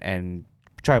and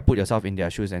try to put yourself in their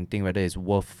shoes and think whether it's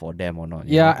worth for them or not.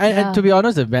 And to be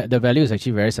honest, the value is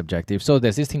actually very subjective. So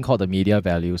there's this thing called the media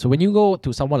value. So when you go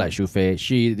to someone like Shufei,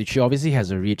 she obviously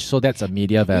has a reach, so that's a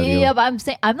media value. Yeah, but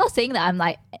I'm not saying that I'm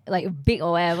like big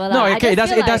or whatever. No, okay, it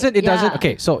doesn't.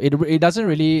 Okay, so it doesn't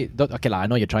really. Okay, I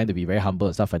know you're trying to be very humble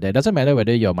and stuff like that. It doesn't matter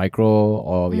whether you're micro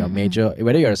or you're major,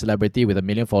 whether you're a celebrity with 1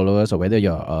 million followers or whether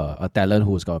you're a talent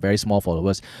who's got very small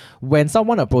followers. When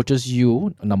someone approaches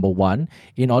you, number one,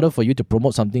 in order for you to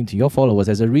promote something to your followers,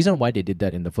 there's a reason why they did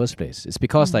that in the first place. It's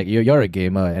because like you're a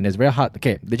gamer and it's very hard.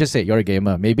 Okay, they just say you're a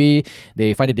gamer. Maybe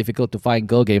they find it difficult to find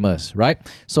girl gamers, right?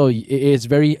 So it's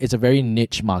a very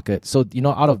niche market. So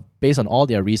based on all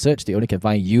their research, they only can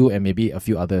find you and maybe a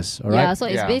few others. All right. Yeah, so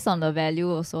it's based on the value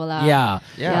also lah. Yeah,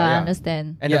 I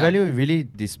understand. And the value really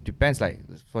depends. Like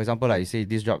for example, like you say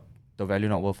this job, the value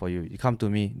not worth for you. You come to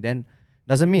me, then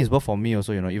doesn't mean it's work for me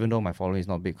also, even though my following is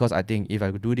not big. Because I think if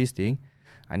I could do this thing,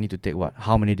 I need to take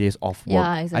how many days off work?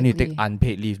 Yeah, exactly. I need to take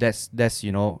unpaid leave. That's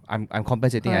I'm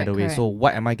compensating either way. So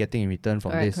what am I getting in return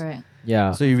from this? Correct.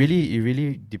 Yeah. So it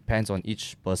really depends on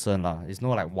each person lah. It's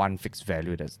not like one fixed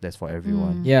value that's for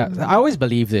everyone. Yeah, I always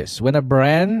believe this. When a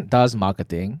brand does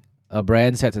marketing, a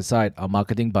brand sets aside a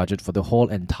marketing budget for the whole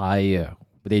entire year.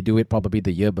 They do it probably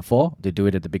the year before. They do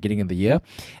it at the beginning of the year.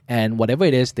 And whatever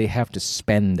it is, they have to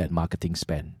spend that marketing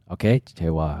spend. Okay?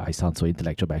 I sound so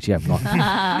intellectual, but actually I'm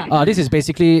not. This is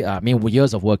basically,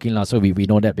 years of working. So we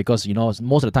know that because,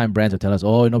 most of the time brands will tell us,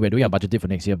 we're doing our budgeting for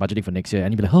next year.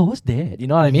 And you'll be like, what's that? You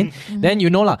know what I mean? Then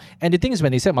you know lah. And the thing is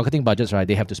when they set marketing budgets, right,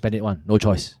 they have to spend it no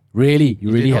choice. Really,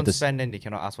 you really have to spend, then they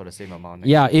cannot ask for the same amount.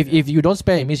 Yeah, if you don't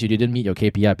spend, it means you didn't meet your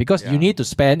KPI because you need to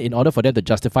spend in order for them to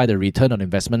justify the return on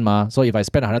investment. So if I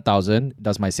spend 100,000,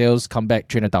 does my sales come back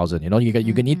 300,000?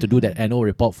 You need to do that annual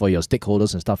report for your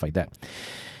stakeholders and stuff like that.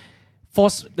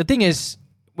 The thing is,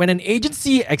 when an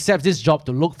agency accepts this job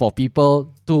to look for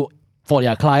people for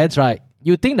their clients, right?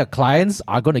 You think the clients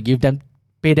are going to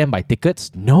pay them by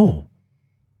tickets? No.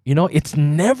 It's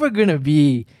never going to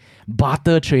be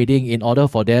barter trading in order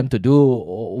for them to do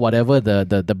whatever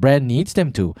the brand needs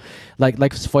them to. Like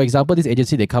for example, this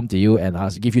agency, they come to you and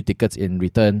give you tickets in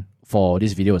return for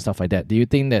this video and stuff like that. Do you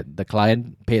think that the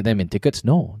client paid them in tickets?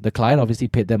 No. The client obviously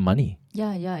paid them money.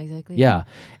 Yeah, exactly. Yeah.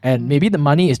 And maybe the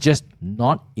money is just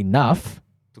not enough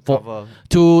cover.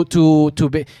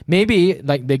 Maybe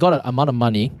like they got an amount of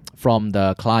money from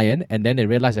the client and then they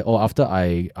realize that after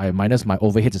I minus my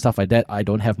overheads and stuff like that, I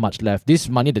don't have much left. This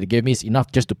money that they gave me is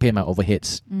enough just to pay my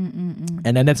overheads.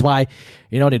 And then that's why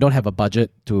they don't have a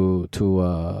budget to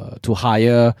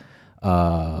hire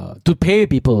to pay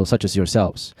people such as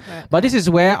yourselves. Right. But this is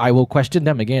where I will question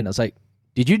them again. It's like,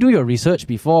 did you do your research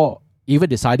before even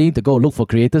deciding to go look for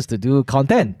creators to do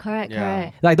content? Correct.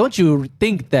 Like, don't you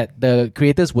think that the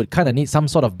creators would kind of need some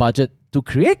sort of budget to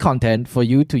create content for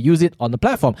you to use it on the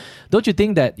platform? Don't you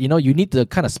think that, you need to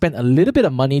kind of spend a little bit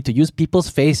of money to use people's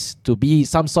face to be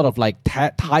some sort of like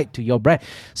tied to your brand?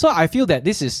 So I feel that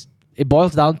it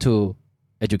boils down to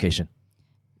education.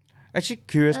 Actually,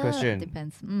 curious question.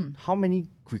 Depends. How many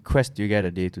requests do you get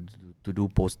a day to do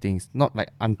postings? Not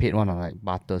like unpaid one or like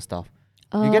barter stuff.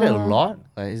 You get it a lot?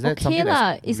 Is that something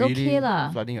that's really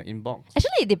flooding your inbox?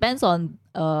 Actually, it depends on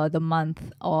the month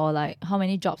or like how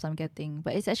many jobs I'm getting.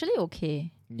 But it's actually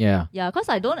okay. Yeah. Yeah, because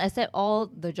I don't accept all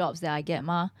the jobs that I get,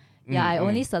 I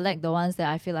only select the ones that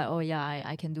I feel like,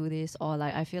 I can do this. Or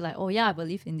like I feel like, I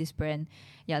believe in this brand.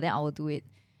 Yeah, then I will do it.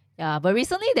 Yeah, but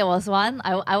recently there was one,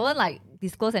 I won't like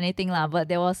disclose anything but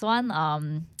there was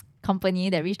one company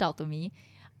that reached out to me.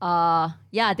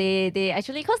 They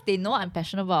actually, because they know I'm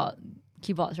passionate about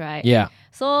keyboards, right? Yeah.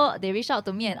 So they reached out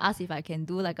to me and asked if I can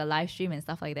do like a live stream and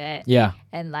stuff like that. Yeah.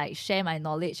 And like share my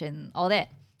knowledge and all that.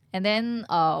 And then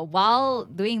while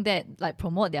doing that, like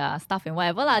promote their stuff and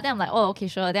whatever then I'm like, okay,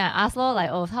 sure. Then I asked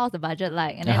how's the budget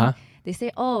like? And then they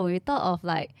say, we thought of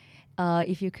like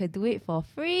if you could do it for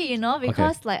free,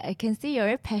 because like I can see you're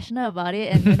very passionate about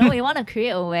it and we want to create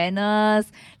awareness,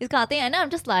 this kind of thing. And then I'm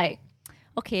just like,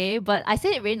 okay, but I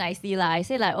said it very nicely I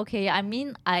say like, okay, I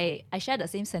mean I share the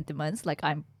same sentiments, like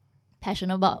I'm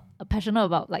passionate about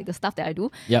like the stuff that I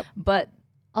do. Yep. But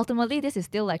ultimately this is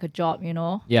still like a job,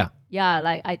 Yeah. Yeah,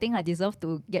 like I think I deserve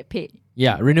to get paid.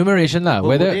 Yeah, remuneration lah.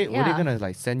 Were they gonna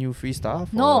like send you free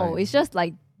stuff? No, it's just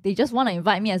like they just want to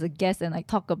invite me as a guest and like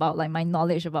talk about like my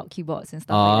knowledge about keyboards and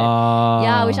stuff like that.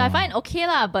 Yeah, which I find okay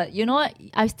lah. But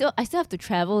I still have to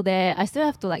travel there. I still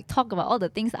have to like talk about all the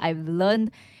things that I've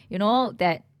learned.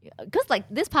 That because like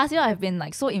this past year I've been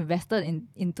like so invested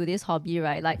into this hobby,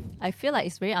 right? Like I feel like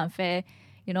it's very unfair,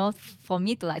 for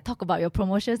me to like talk about your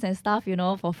promotions and stuff,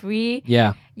 for free.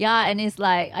 Yeah. Yeah, and it's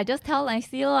like I just tell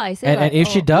Nicely, I say and if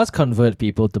she does convert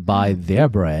people to buy their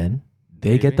brand,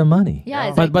 they get the money. Yeah,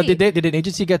 exactly. But did an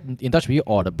agency get in touch with you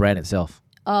or the brand itself?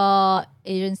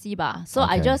 Agency ba. So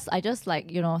okay. I just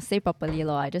like say properly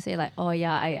I just say like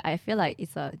I feel like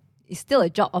it's still a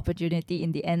job opportunity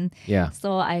in the end. Yeah.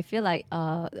 So I feel like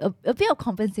a bit of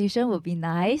compensation would be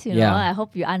nice. I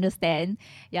hope you understand.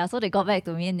 Yeah. So they got back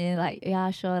to me and then like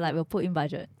sure, like we'll put in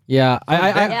budget. Yeah.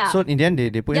 So in the end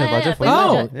they put in a budget for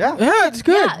you. Yeah, it's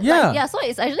good. Yeah. So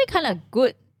it's actually kind of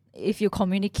good if you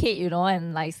communicate,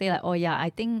 and like say like, I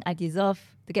think I deserve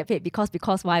to get paid because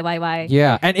why.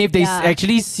 Yeah. And if they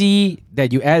actually see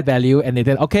that you add value and they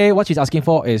think, okay, what she's asking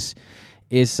for is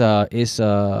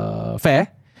fair.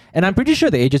 And I'm pretty sure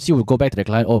the agency will go back to the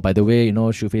client, by the way,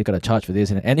 Shufei got a charge for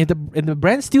this. And if the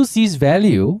brand still sees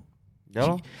value,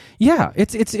 Yeah,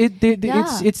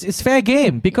 it's fair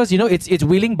game because it's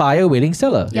willing buyer, willing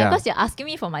seller. Yeah, because you're asking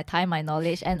me for my time, my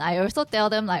knowledge, and I also tell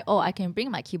them like, oh, I can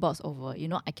bring my keyboards over.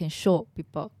 I can show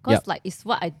people because like it's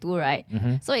what I do, right?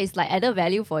 So it's like added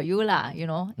value for you lah,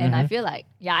 And I feel like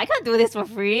I can't do this for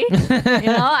free.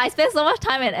 I spend so much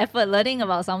time and effort learning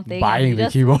about something. Buying the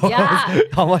keyboard. Yeah.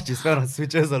 How much you spend on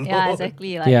switches alone? Yeah,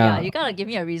 exactly. Like you gotta give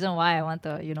me a reason why I want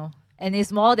to, and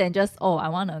it's more than just I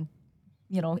want to.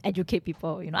 Educate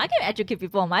people. I can educate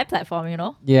people on my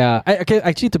platform, Yeah.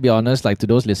 Actually, to be honest, like to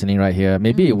those listening right here,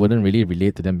 maybe it wouldn't really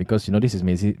relate to them because, this is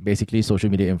basically social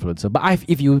media influencer. But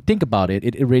if you think about it,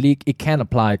 it can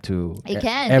apply to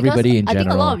everybody in general. I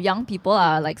think a lot of young people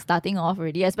are like starting off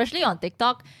already, especially on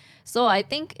TikTok. So I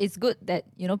think it's good that,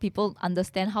 people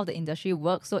understand how the industry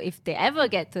works. So if they ever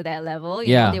get to that level,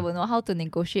 they will know how to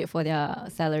negotiate for their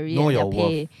salary and their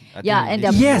pay. And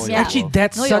their actually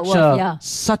that's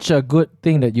such a good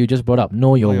thing that you just brought up.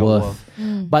 Know your worth.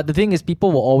 But the thing is,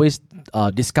 people will always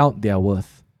discount their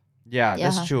worth. Yeah,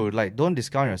 that's true. Like, don't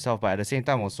discount yourself, but at the same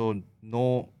time also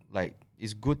know, like,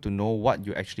 it's good to know what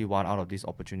you actually want out of these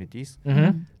opportunities.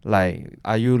 Like,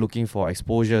 are you looking for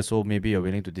exposure? So maybe you're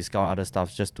willing to discount other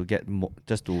stuff just to get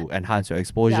just to enhance your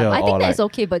exposure. Yeah, I think that's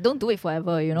okay, but don't do it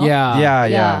forever.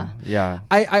 Yeah.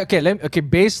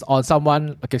 Based on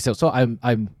someone. Okay, so I'm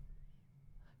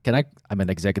an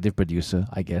executive producer,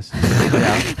 I guess.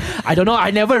 I don't know. I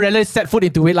never really set foot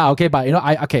into it, okay. But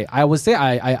I would say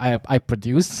I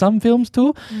produce some films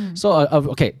too. So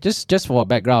just for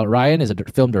background, Ryan is a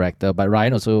film director, but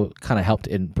Ryan also kind of helped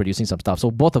in producing some stuff.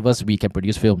 So both of us, we can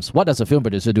produce films. What does a film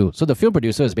producer do? So the film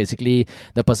producer is basically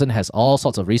the person has all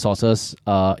sorts of resources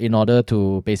in order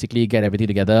to basically get everything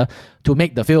together to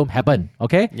make the film happen.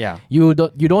 Okay. Yeah. You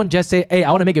don't just say, hey,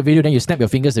 I want to make a video, then you snap your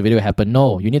fingers, the video will happen.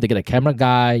 No, you need to get a camera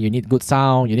guy. You need good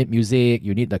sound, you need music,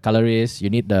 you need the colorist, you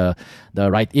need the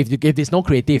right. If there's no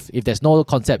creative, if there's no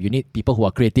concept, you need people who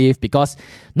are creative because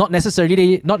not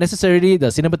necessarily the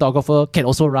cinematographer can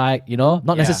also write.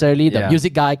 Not necessarily the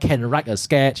music guy can write a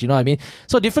sketch. You know what I mean?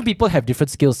 So different people have different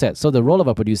skill sets. So the role of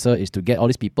a producer is to get all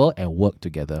these people and work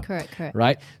together. Correct.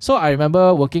 Right. So I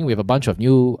remember working with a bunch of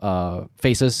new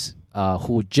faces.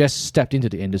 Who just stepped into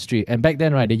the industry, and back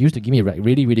then, right, they used to give me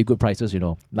really, really good prices,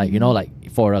 like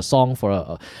for a song,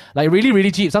 like really, really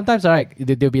cheap. Sometimes, right,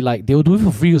 they'll be like, they'll do it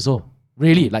for free also.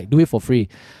 Really, like do it for free.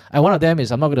 And one of them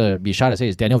is, I'm not gonna be shy to say,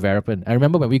 is Daniel Verapin. I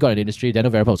remember when we got in the industry, Daniel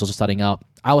Verapin was also starting out.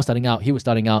 I was starting out. He was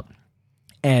starting out.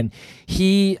 And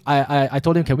I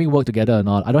told him, can we work together or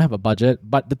not? I don't have a budget.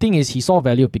 But the thing is, he saw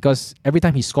value because every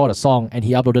time he scored a song and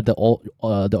he uploaded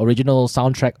the original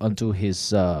soundtrack onto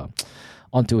his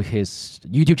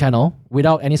YouTube channel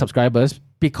without any subscribers,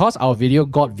 because our video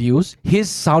got views, his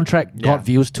soundtrack got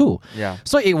views too. Yeah.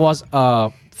 So it was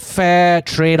a fair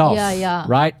trade-off,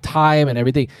 right? Time and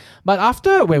everything. But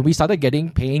after when we started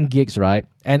getting paying gigs, right?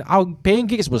 And our paying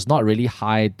gigs was not really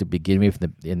high to begin with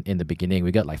in the beginning.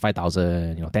 We got like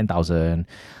 5,000, 10,000.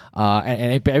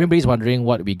 And everybody's wondering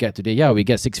what we get today. Yeah, we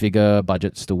get 6-figure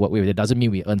budgets to work with. It doesn't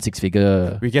mean we earn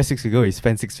 6-figure. We get 6-figure, we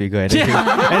spend 6-figure. And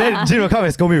then Jin will come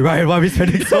and scold me, Ryan, why are we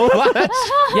spending so much?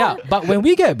 Yeah, but when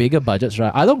we get bigger budgets,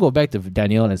 right, I don't go back to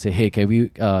Daniel and say, hey, can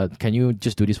you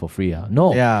just do this for free?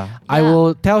 No. Yeah. I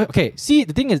will tell, okay, see,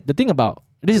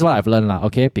 this is what I've learned,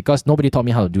 okay? Because nobody taught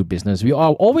me how to do business. We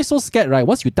are always so scared, right?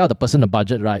 Once you tell the person the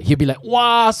budget, right, he'll be like,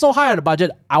 wow, so high on the budget.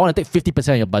 I want to take 50%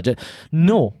 of your budget.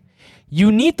 No.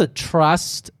 You need to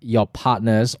trust your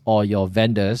partners or your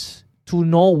vendors to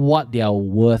know what their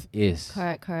worth is.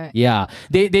 Correct. Yeah.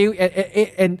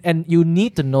 And you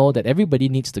need to know that everybody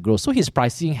needs to grow. So his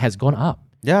pricing has gone up.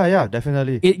 Yeah,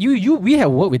 definitely. We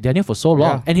have worked with Daniel for so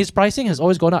long, and his pricing has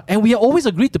always gone up, and we always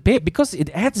agreed to pay it because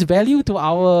it adds value to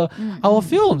our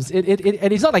films. And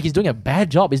it's not like he's doing a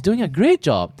bad job; he's doing a great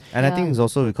job. And I think it's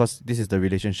also because this is the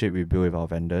relationship we build with our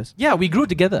vendors. Yeah, we grew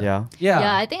together. Yeah.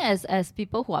 I think as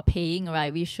people who are paying,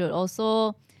 right, we should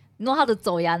also know how to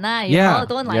走人 you know?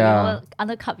 Don't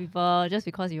undercut people just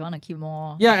because you want to keep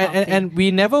more. Yeah, and we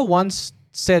never once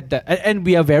said that, and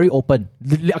we are very open.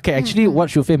 Okay, actually, what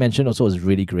Shu Fei mentioned also is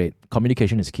really great.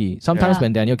 Communication is key. Sometimes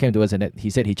when Daniel came to us and he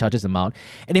said he charges amount,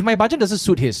 and if my budget doesn't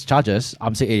suit his charges,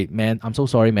 I'm saying, hey man, I'm so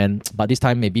sorry, man, but this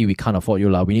time maybe we can't afford you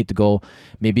lah. We need to go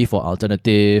maybe for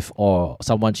alternative or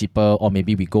someone cheaper, or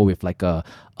maybe we go with like a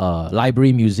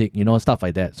library music, stuff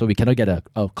like that. So we cannot get a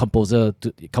composer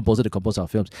to compose our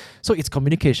films. So it's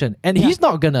communication, and he's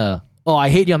not gonna, I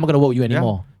hate you, I'm not gonna work with you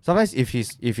anymore. Sometimes if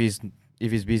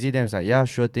he's busy, then it's like, yeah,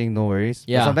 sure thing, no worries.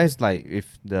 Yeah. But sometimes like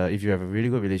if you have a really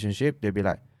good relationship, they'll be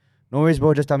like, no worries,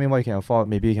 bro, just tell me what you can afford.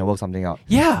 Maybe you can work something out.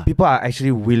 Yeah. People are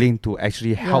actually willing to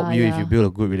actually help you if you build a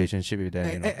good relationship with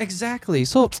them. You know? Exactly.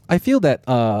 So I feel that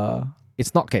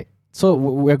it's not okay. So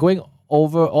we're going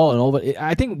over all and over.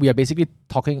 I think we are basically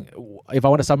talking, if I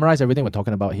want to summarize everything we're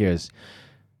talking about here, is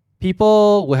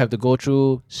people will have to go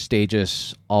through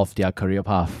stages of their career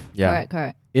path. Yeah.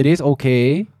 Correct. It is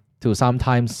okay to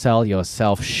sometimes sell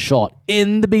yourself short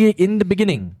in the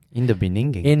beginning. In the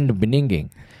beginning.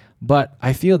 But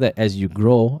I feel that as you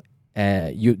grow,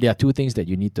 there are two things that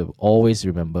you need to always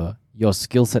remember. Your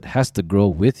skill set has to grow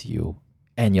with you,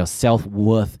 and your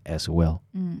self-worth as well.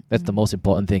 That's the most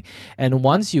important thing. And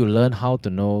once you learn how to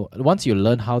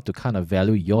kind of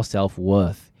value your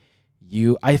self-worth,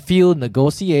 I feel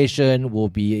negotiation will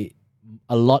be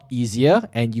a lot easier,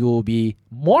 and you will be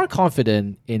more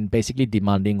confident in basically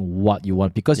demanding what you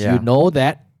want, because you know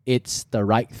that it's the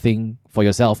right thing for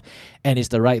yourself and it's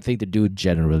the right thing to do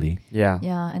generally. Yeah,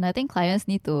 and I think clients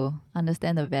need to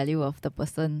understand the value of the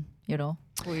person, you know,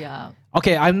 who you are.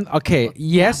 Okay.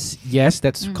 Yes,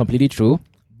 that's completely true.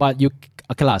 But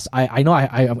I know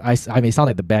I may sound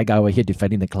like the bad guy over here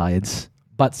defending the clients,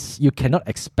 but you cannot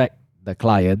expect the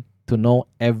client to know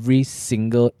every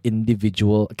single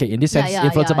individual. Okay, in this sense,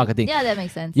 influencer marketing. Yeah, that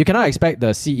makes sense. You cannot expect the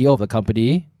CEO of the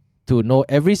company to know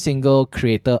every single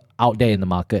creator out there in the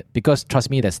market, because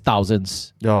trust me, there's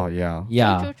thousands. Oh yeah.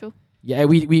 Yeah. True. Yeah,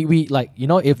 we like, you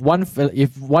know, if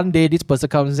one day this person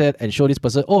comes in and show this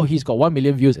person, oh, he's got 1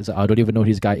 million views, it's like, I don't even know who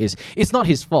this guy is. It's not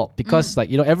his fault, because like,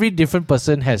 you know, every different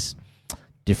person has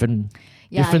different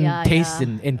tastes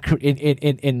in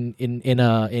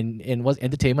what's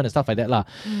entertainment and stuff like that lah.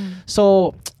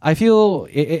 So I feel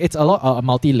it's a lot a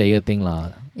multi-layered thing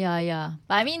lah. Yeah.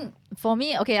 But I mean, for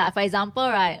me, okay, for example,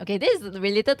 right, okay, this is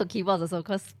related to keyboards also,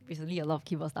 because recently a lot of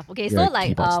keyboard stuff. Okay, so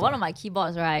like one of my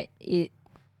keyboards, right, it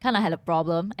kind of had a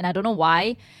problem, and I don't know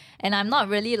why. And I'm not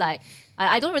really like,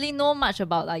 I don't really know much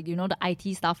about, like, you know, the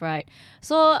IT stuff, right?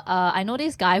 So I know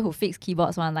this guy who fixed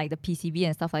keyboards, like the PCB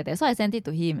and stuff like that. So I sent it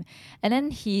to him, and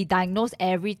then he diagnosed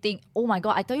everything. Oh my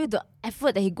God, I tell you, the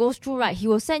effort that he goes through, right? He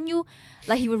will send you,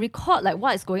 like, he will record like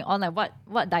what is going on, like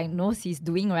what diagnose he's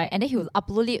doing, right? And then he will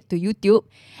upload it to YouTube,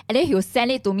 and then he will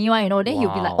send it to me, right? You know, then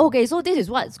he'll be like, okay, so this is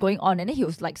what's going on, and then he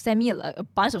will like send me like a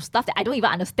bunch of stuff that I don't even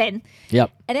understand.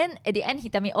 Yep. And then at the end, he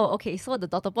tell me, oh, okay, so the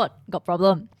daughter board got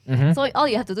problem. So all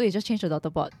you have to do is just change the daughter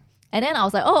board. And then I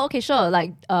was like, oh, okay, sure.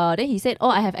 Like, then he said, oh,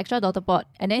 I have extra daughter board.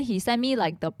 And then he sent me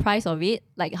like the price of it,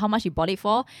 like how much he bought it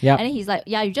for. Yep. And then he's like,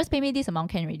 yeah, you just pay me this amount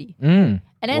can already. And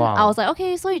then I was like,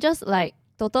 okay, so you just like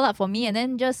total up for me and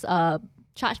then just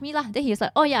charge me lah. Then he's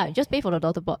like, oh yeah, just pay for the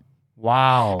daughter board.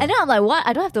 Wow. And then I'm like, what?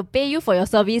 I don't have to pay you for your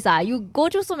service. You go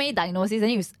through so many diagnoses and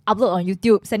you upload on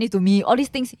YouTube, send it to me, all these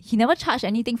things. He never charged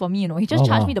anything for me, you know. He just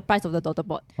charged me the price of the daughter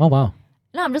board. Oh, wow.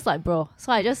 Now I'm just like, bro.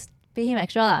 So I just pay him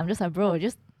extra. I'm just like, bro,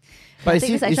 just but is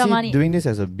he money. Doing this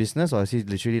as a business, or is he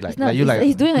literally like,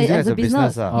 he's doing it as a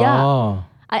business? Yeah. Oh.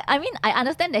 I mean, I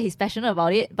understand that he's passionate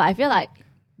about it, but I feel like,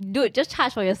 dude, just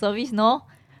charge for your service, no?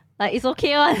 Like, it's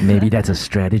okay one. Maybe that's a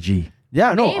strategy.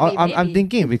 Yeah, no, I'm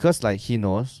thinking, because like he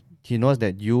knows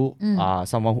that you are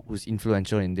someone who's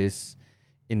influential in this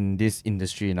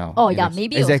industry now. Oh yeah,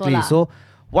 maybe exactly. Also so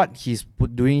what he's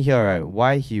doing here, right?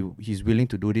 Why he's willing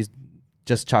to do this,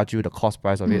 just charge you the cost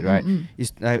price of it, right?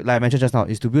 Is like I mentioned just now,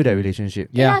 is to build that relationship.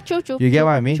 Yeah, true. You get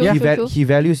what I mean? True. He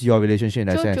values your relationship in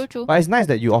that sense. True. But it's nice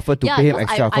that you offer to pay him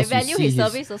extra. I value his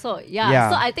service also.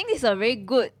 Yeah. So I think it's a very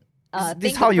good.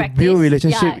 This is how you build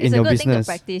relationship in your business.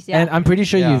 Practice, And I'm pretty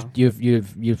sure you've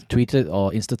tweeted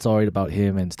or Insta storied about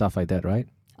him and stuff like that, right?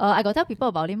 I got tell people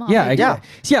about him.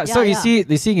 So you see,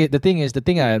 the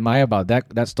thing I admire about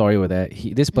that story was that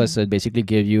this person basically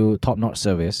gave you top-notch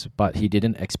service, but he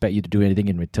didn't expect you to do anything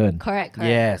in return. Correct.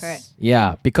 Yes.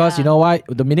 Yeah, because you know what?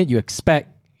 The minute you expect,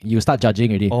 you start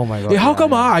judging already. Oh my God. Hey, how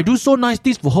come I do so nice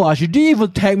things for her? She didn't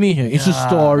even tag me in Insta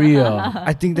story.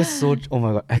 I think that's so. Oh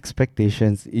my God,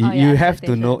 expectations. You have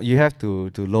to know. You have to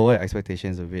lower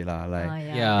expectations a bit lah. Like,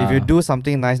 if you do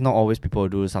something nice, not always people will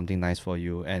do something nice for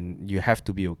you, and you have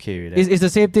to be okay with it. It's the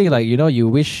same thing. Like, you know, you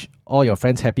wish all your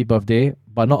friends happy birthday,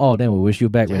 but not all of them will wish you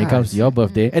back when it comes to your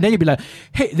birthday. And then you'll be like,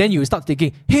 hey, then you start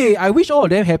thinking, hey, I wish all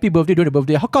of them happy birthday during the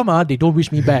birthday. How come they don't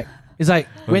wish me back? It's like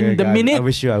when the guys, minute I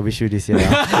wish you this year.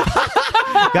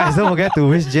 Guys, don't forget to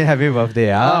wish Jane happy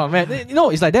birthday. Oh man,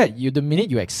 it's like that. The minute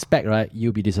you expect, right,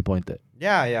 you'll be disappointed.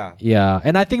 Yeah,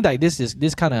 and I think that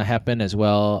this kind of happened as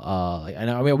well. And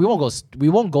I mean, we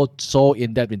won't go so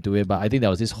in depth into it, but I think there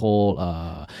was this whole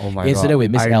incident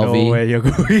with Miss I LV. know where you're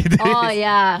going with this. Oh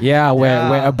yeah. Yeah,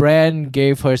 where a brand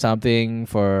gave her something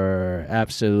for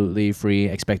absolutely free,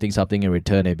 expecting something in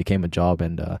return. It became a job,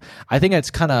 and I think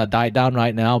it's kind of died down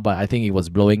right now. But I think it was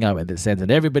blowing up in that sense, and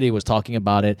everybody was talking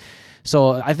about it.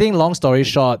 So I think, long story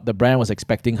short, the brand was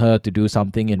expecting her to do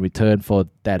something in return for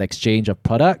that exchange of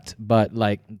product, but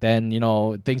then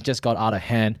things just got out of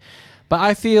hand. But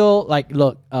I feel like,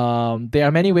 look, there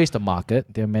are many ways to market.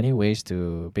 There are many ways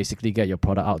to basically get your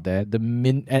product out there.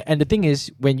 And the thing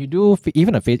is, when you do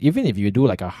even if you do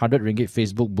like ringgit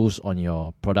Facebook boost on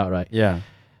your product, right? Yeah.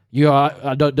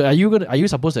 Are you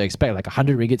supposed to expect like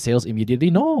 100 ringgit sales immediately?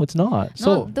 No, it's not.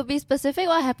 So to be specific,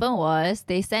 what happened was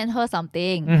they sent her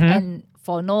something and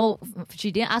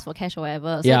she didn't ask for cash or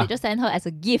whatever. So they just sent her as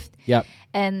a gift. Yep.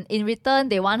 And in return,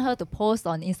 they want her to post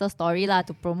on Insta story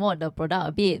to promote the product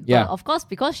a bit. Yeah. But of course,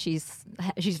 because she's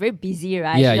very busy,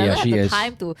 right? Yeah, she doesn't she have the is.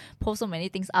 time to post so many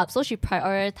things up. So she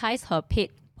prioritized her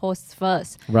paid posts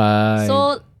first. Right.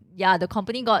 So the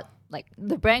company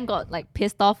the brand got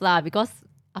pissed off because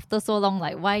after so long,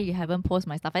 why you haven't posted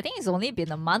my stuff? I think it's only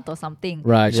been a month or something.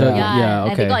 Right. So okay.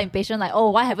 And they got impatient,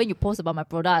 why haven't you posted about my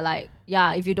product?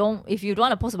 If you don't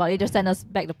want to post about it, just send us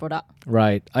back the product.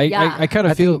 Right. I kind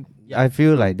of feel. I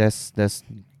feel like that's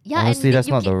honestly that's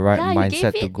not the right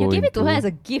mindset to go into. You give it to her as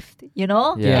a gift, Yeah.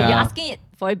 And you're asking it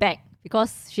for it back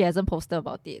because she hasn't posted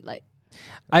about it.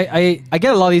 I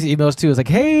get a lot of these emails too. It's like,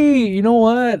 hey, you know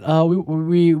what?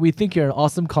 We think you're an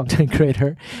awesome content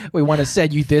creator. We want to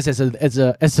send you this as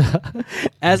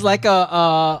like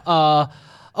a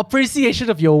appreciation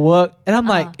of your work. And I'm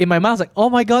like, in my mind, I was like, oh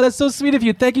my god, that's so sweet of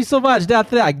you. Thank you so much. Then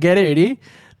after that, I get it already.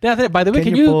 Then after that, by the way,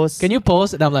 can you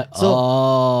post? And I'm like,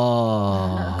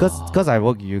 Because I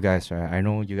work with you guys, right? I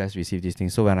know you guys receive these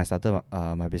things. So when I started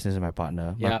my business with my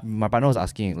partner, my partner was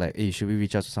asking hey, should we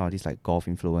reach out to some of these golf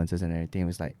influencers and everything? It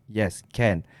was like, yes,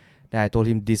 can. Then I told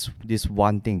him this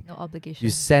one thing. No obligation.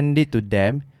 You send it to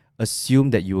them,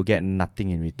 assume that you will get nothing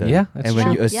in return. Yeah, that's and when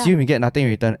true. you assume you get nothing in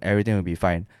return, everything will be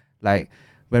fine.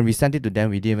 When we sent it to them,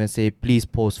 we didn't even say, please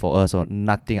post for us or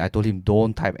nothing. I told him,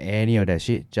 don't type any of that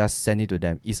shit. Just send it to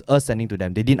them. It's us sending to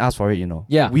them. They didn't ask for it,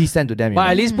 Yeah. We sent to them, But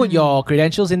at least put your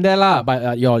credentials in there lah.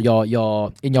 But your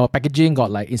in your packaging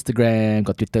got Instagram,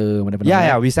 got Twitter, whatever.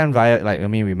 Yeah. We send via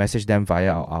we message them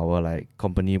via our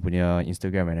company punya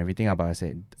Instagram and everything. But I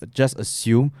said, just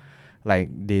assume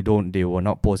they will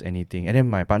not post anything. And then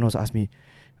my partner also asked me,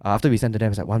 after we sent to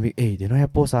them, it's 1 week, hey, they don't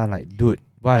have post. Dude,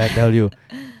 what I tell you?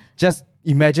 Just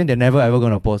imagine they're never ever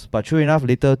gonna post. But true enough,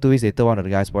 2 weeks later, one of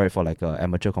the guys wore it for an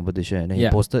amateur competition, and then he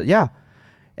posted. Yeah,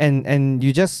 and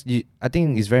I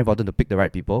think it's very important to pick the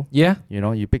right people. Yeah,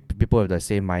 you pick people with the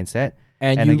same mindset,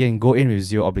 and again, go in with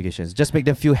zero obligations. Just make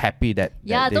them feel happy that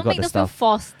they don't got make the them stuff.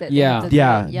 feel forced.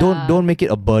 Don't make it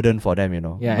a burden for them.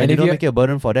 Yeah, when you don't make it a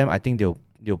burden for them, I think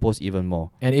they'll post even more.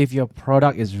 And if your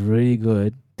product is really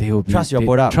good, they will trust your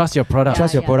product. Trust your product.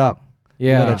 Trust your product.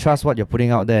 Yeah. You gotta trust what you're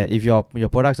putting out there. If your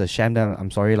product's a sham, then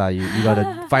I'm sorry lah. You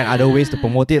gotta find other ways to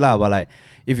promote it lah. But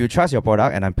if you trust your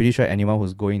product, and I'm pretty sure anyone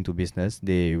who's going into business,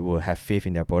 they will have faith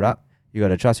in their product. You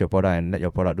gotta trust your product and let your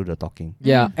product do the talking.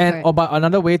 Yeah, but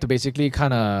another way to basically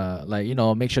kind of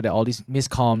make sure that all these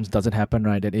miscoms doesn't happen,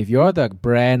 right? That if you're the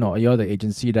brand or you're the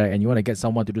agency, right, and you want to get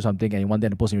someone to do something and you want them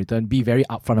to post in return, be very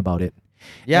upfront about it.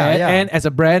 And as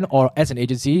a brand or as an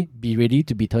agency, be ready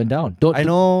to be turned down. I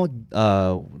know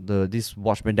this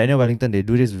watch brand, Daniel Wellington, they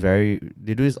do this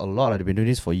a lot. They've been doing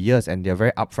this for years, and they're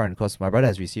very upfront because my brother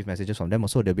has received messages from them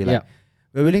also. They'll be like,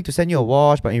 we're willing to send you a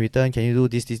watch, but in return, can you do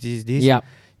this? Yeah.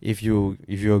 If you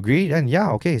agree, then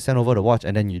okay, send over the watch,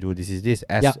 and then you do this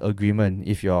as agreement.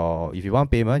 If you want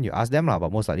payment, you ask them lah,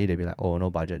 but most likely they'll be like, oh, no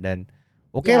budget, then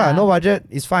okay lah, no budget,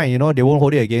 it's fine. They won't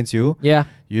hold it against you. Yeah,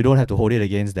 you don't have to hold it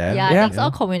against them. Yeah, it's all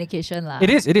communication lah.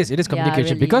 It is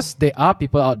communication, really. Because there are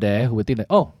people out there who will think like,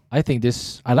 oh, I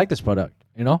like this product.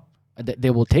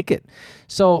 They will take it.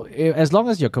 So as long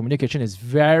as your communication is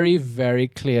very, very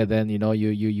clear, then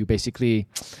you basically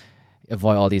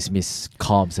avoid all these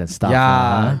miscoms and stuff.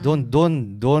 Yeah, don't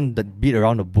beat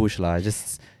around the bush lah.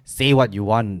 Just say what you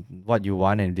want,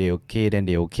 and if they okay, then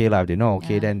they okay lah. If they're not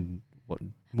okay, then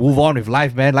move on with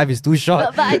life, man. Life is too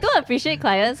short. But I do appreciate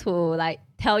clients who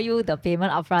tell you the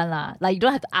payment upfront lah. You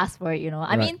don't have to ask for it.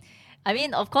 I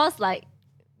mean, of course,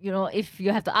 if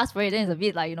you have to ask for it, then it's a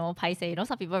bit like, paiseh.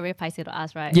 Some people are very paiseh to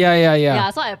ask, right? Yeah. Yeah,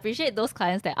 so I appreciate those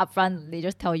clients that upfront, they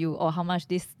just tell you, how much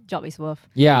this job is worth.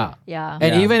 Yeah. Yeah.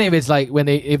 And even if it's like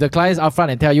if the clients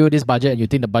upfront and tell you this budget and you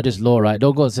think the budget is low, right?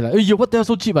 Don't go and say like, hey, what the hell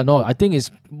so cheap? But no, I think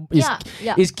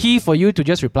it's key for you to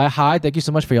just reply, hi, thank you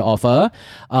so much for your offer.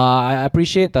 I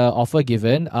appreciate the offer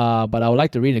given, but I would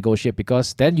like to renegotiate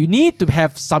because then you need to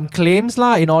have some claims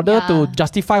in order to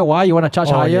justify why you want to charge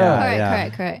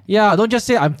higher. Correct. Yeah, don't just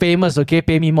say I'm famous, okay,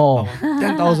 pay me more.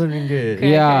 10,000 ringgit.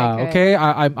 Correct. Okay,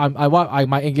 I want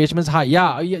my engagement's high.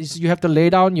 Yeah, you have to lay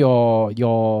down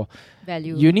your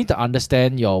value. You need to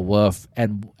understand your worth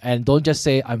and don't just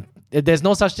say there's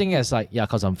no such thing as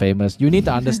because I'm famous. You need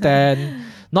to understand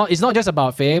it's not just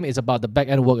about fame, it's about the back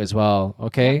end work as well.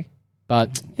 Okay?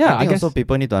 But I guess also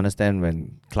people need to understand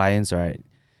when clients, right,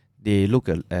 they look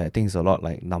at things a lot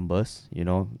like numbers,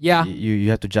 Yeah. You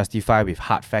have to justify with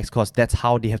hard facts because that's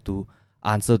how they have to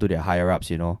answer to their higher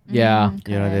ups, Yeah.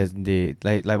 There's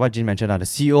like what Jin mentioned, the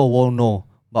CEO won't know.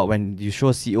 But when you show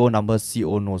CEO numbers,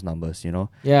 CEO knows numbers,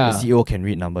 Yeah. The CEO can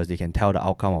read numbers, they can tell the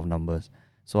outcome of numbers.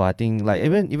 So I think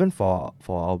even for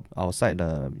our side,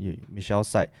 Michelle's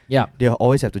side, they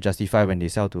always have to justify when they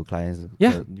sell to clients.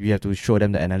 Yeah. You have to show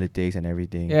them the analytics and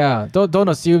everything. Yeah. Don't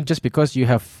assume just because you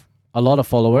have a lot of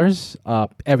followers,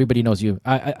 everybody knows you.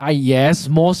 Yes,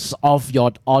 most of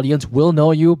your audience will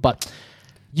know you, but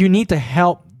you need to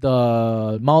help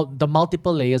the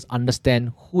multiple layers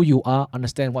understand who you are,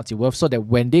 understand what's your worth, so that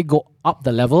when they go up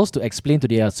the levels to explain to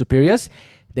their superiors,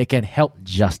 they can help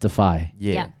justify.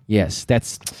 Yeah. Yes,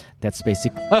 that's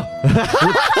basic.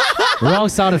 Wrong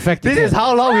sound effect. This is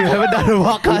how long we haven't done a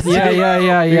podcast.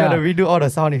 Yeah. We gotta redo all the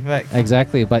sound effects.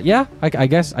 Exactly, but I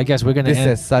guess we're gonna. This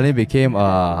has suddenly became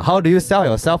how do you sell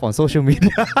yourself on social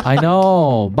media? I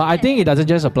know, but I think it doesn't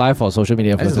just apply for social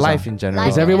media. It's life in general.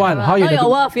 It's everyone. How you know your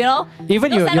worth,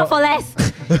 Even don't settle for less.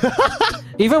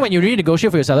 Even when you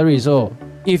renegotiate for your salary, so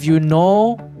if you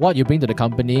know what you bring to the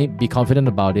company, be confident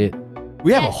about it.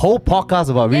 We have a whole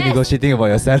podcast about renegotiating about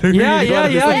your salary. Yeah.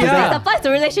 It applies to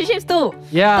relationships too.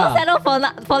 Yeah. Don't settle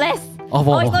for less.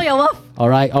 Always know your worth. All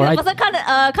right. If the person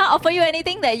can't offer you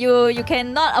anything that you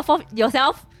cannot afford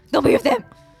yourself, don't be with them.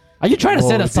 Are you trying to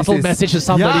send a subtle message to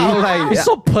somebody? Yeah, it's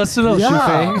so personal,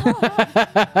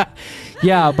 Shufeng.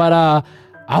 Yeah, but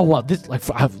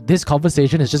this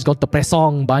conversation is just got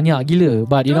depressing banyak gila.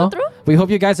 But True. we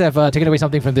hope you guys have taken away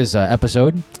something from this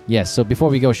episode. Yes. So before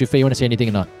we go, Shufeng, you want to say anything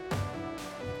or not?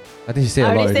 I think she said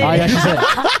a lot already. Yeah, she said.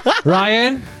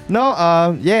 Ryan? No,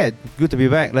 good to be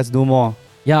back. Let's do more.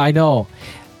 Yeah, I know.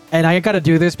 And I gotta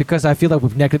do this because I feel like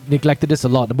we've neglected this a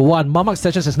lot. Number one, Mamak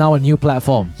Sessions is now a new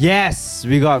platform. Yes,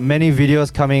 we got many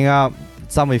videos coming up.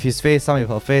 Some with his face, some with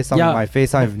her face, some with my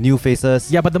face, some with new faces.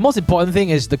 Yeah, but the most important thing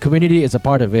is the community is a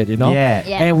part of it, Yeah.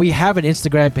 And we have an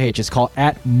Instagram page. It's called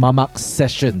 @Mamak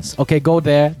Sessions. Okay, go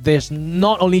there. There's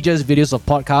not only just videos of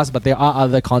podcasts, but there are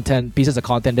other pieces of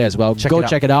content there as well. Go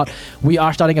check it out. We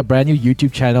are starting a brand new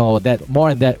YouTube channel. More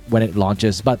on that when it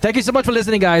launches. But thank you so much for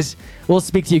listening, guys. We'll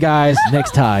speak to you guys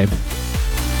next time.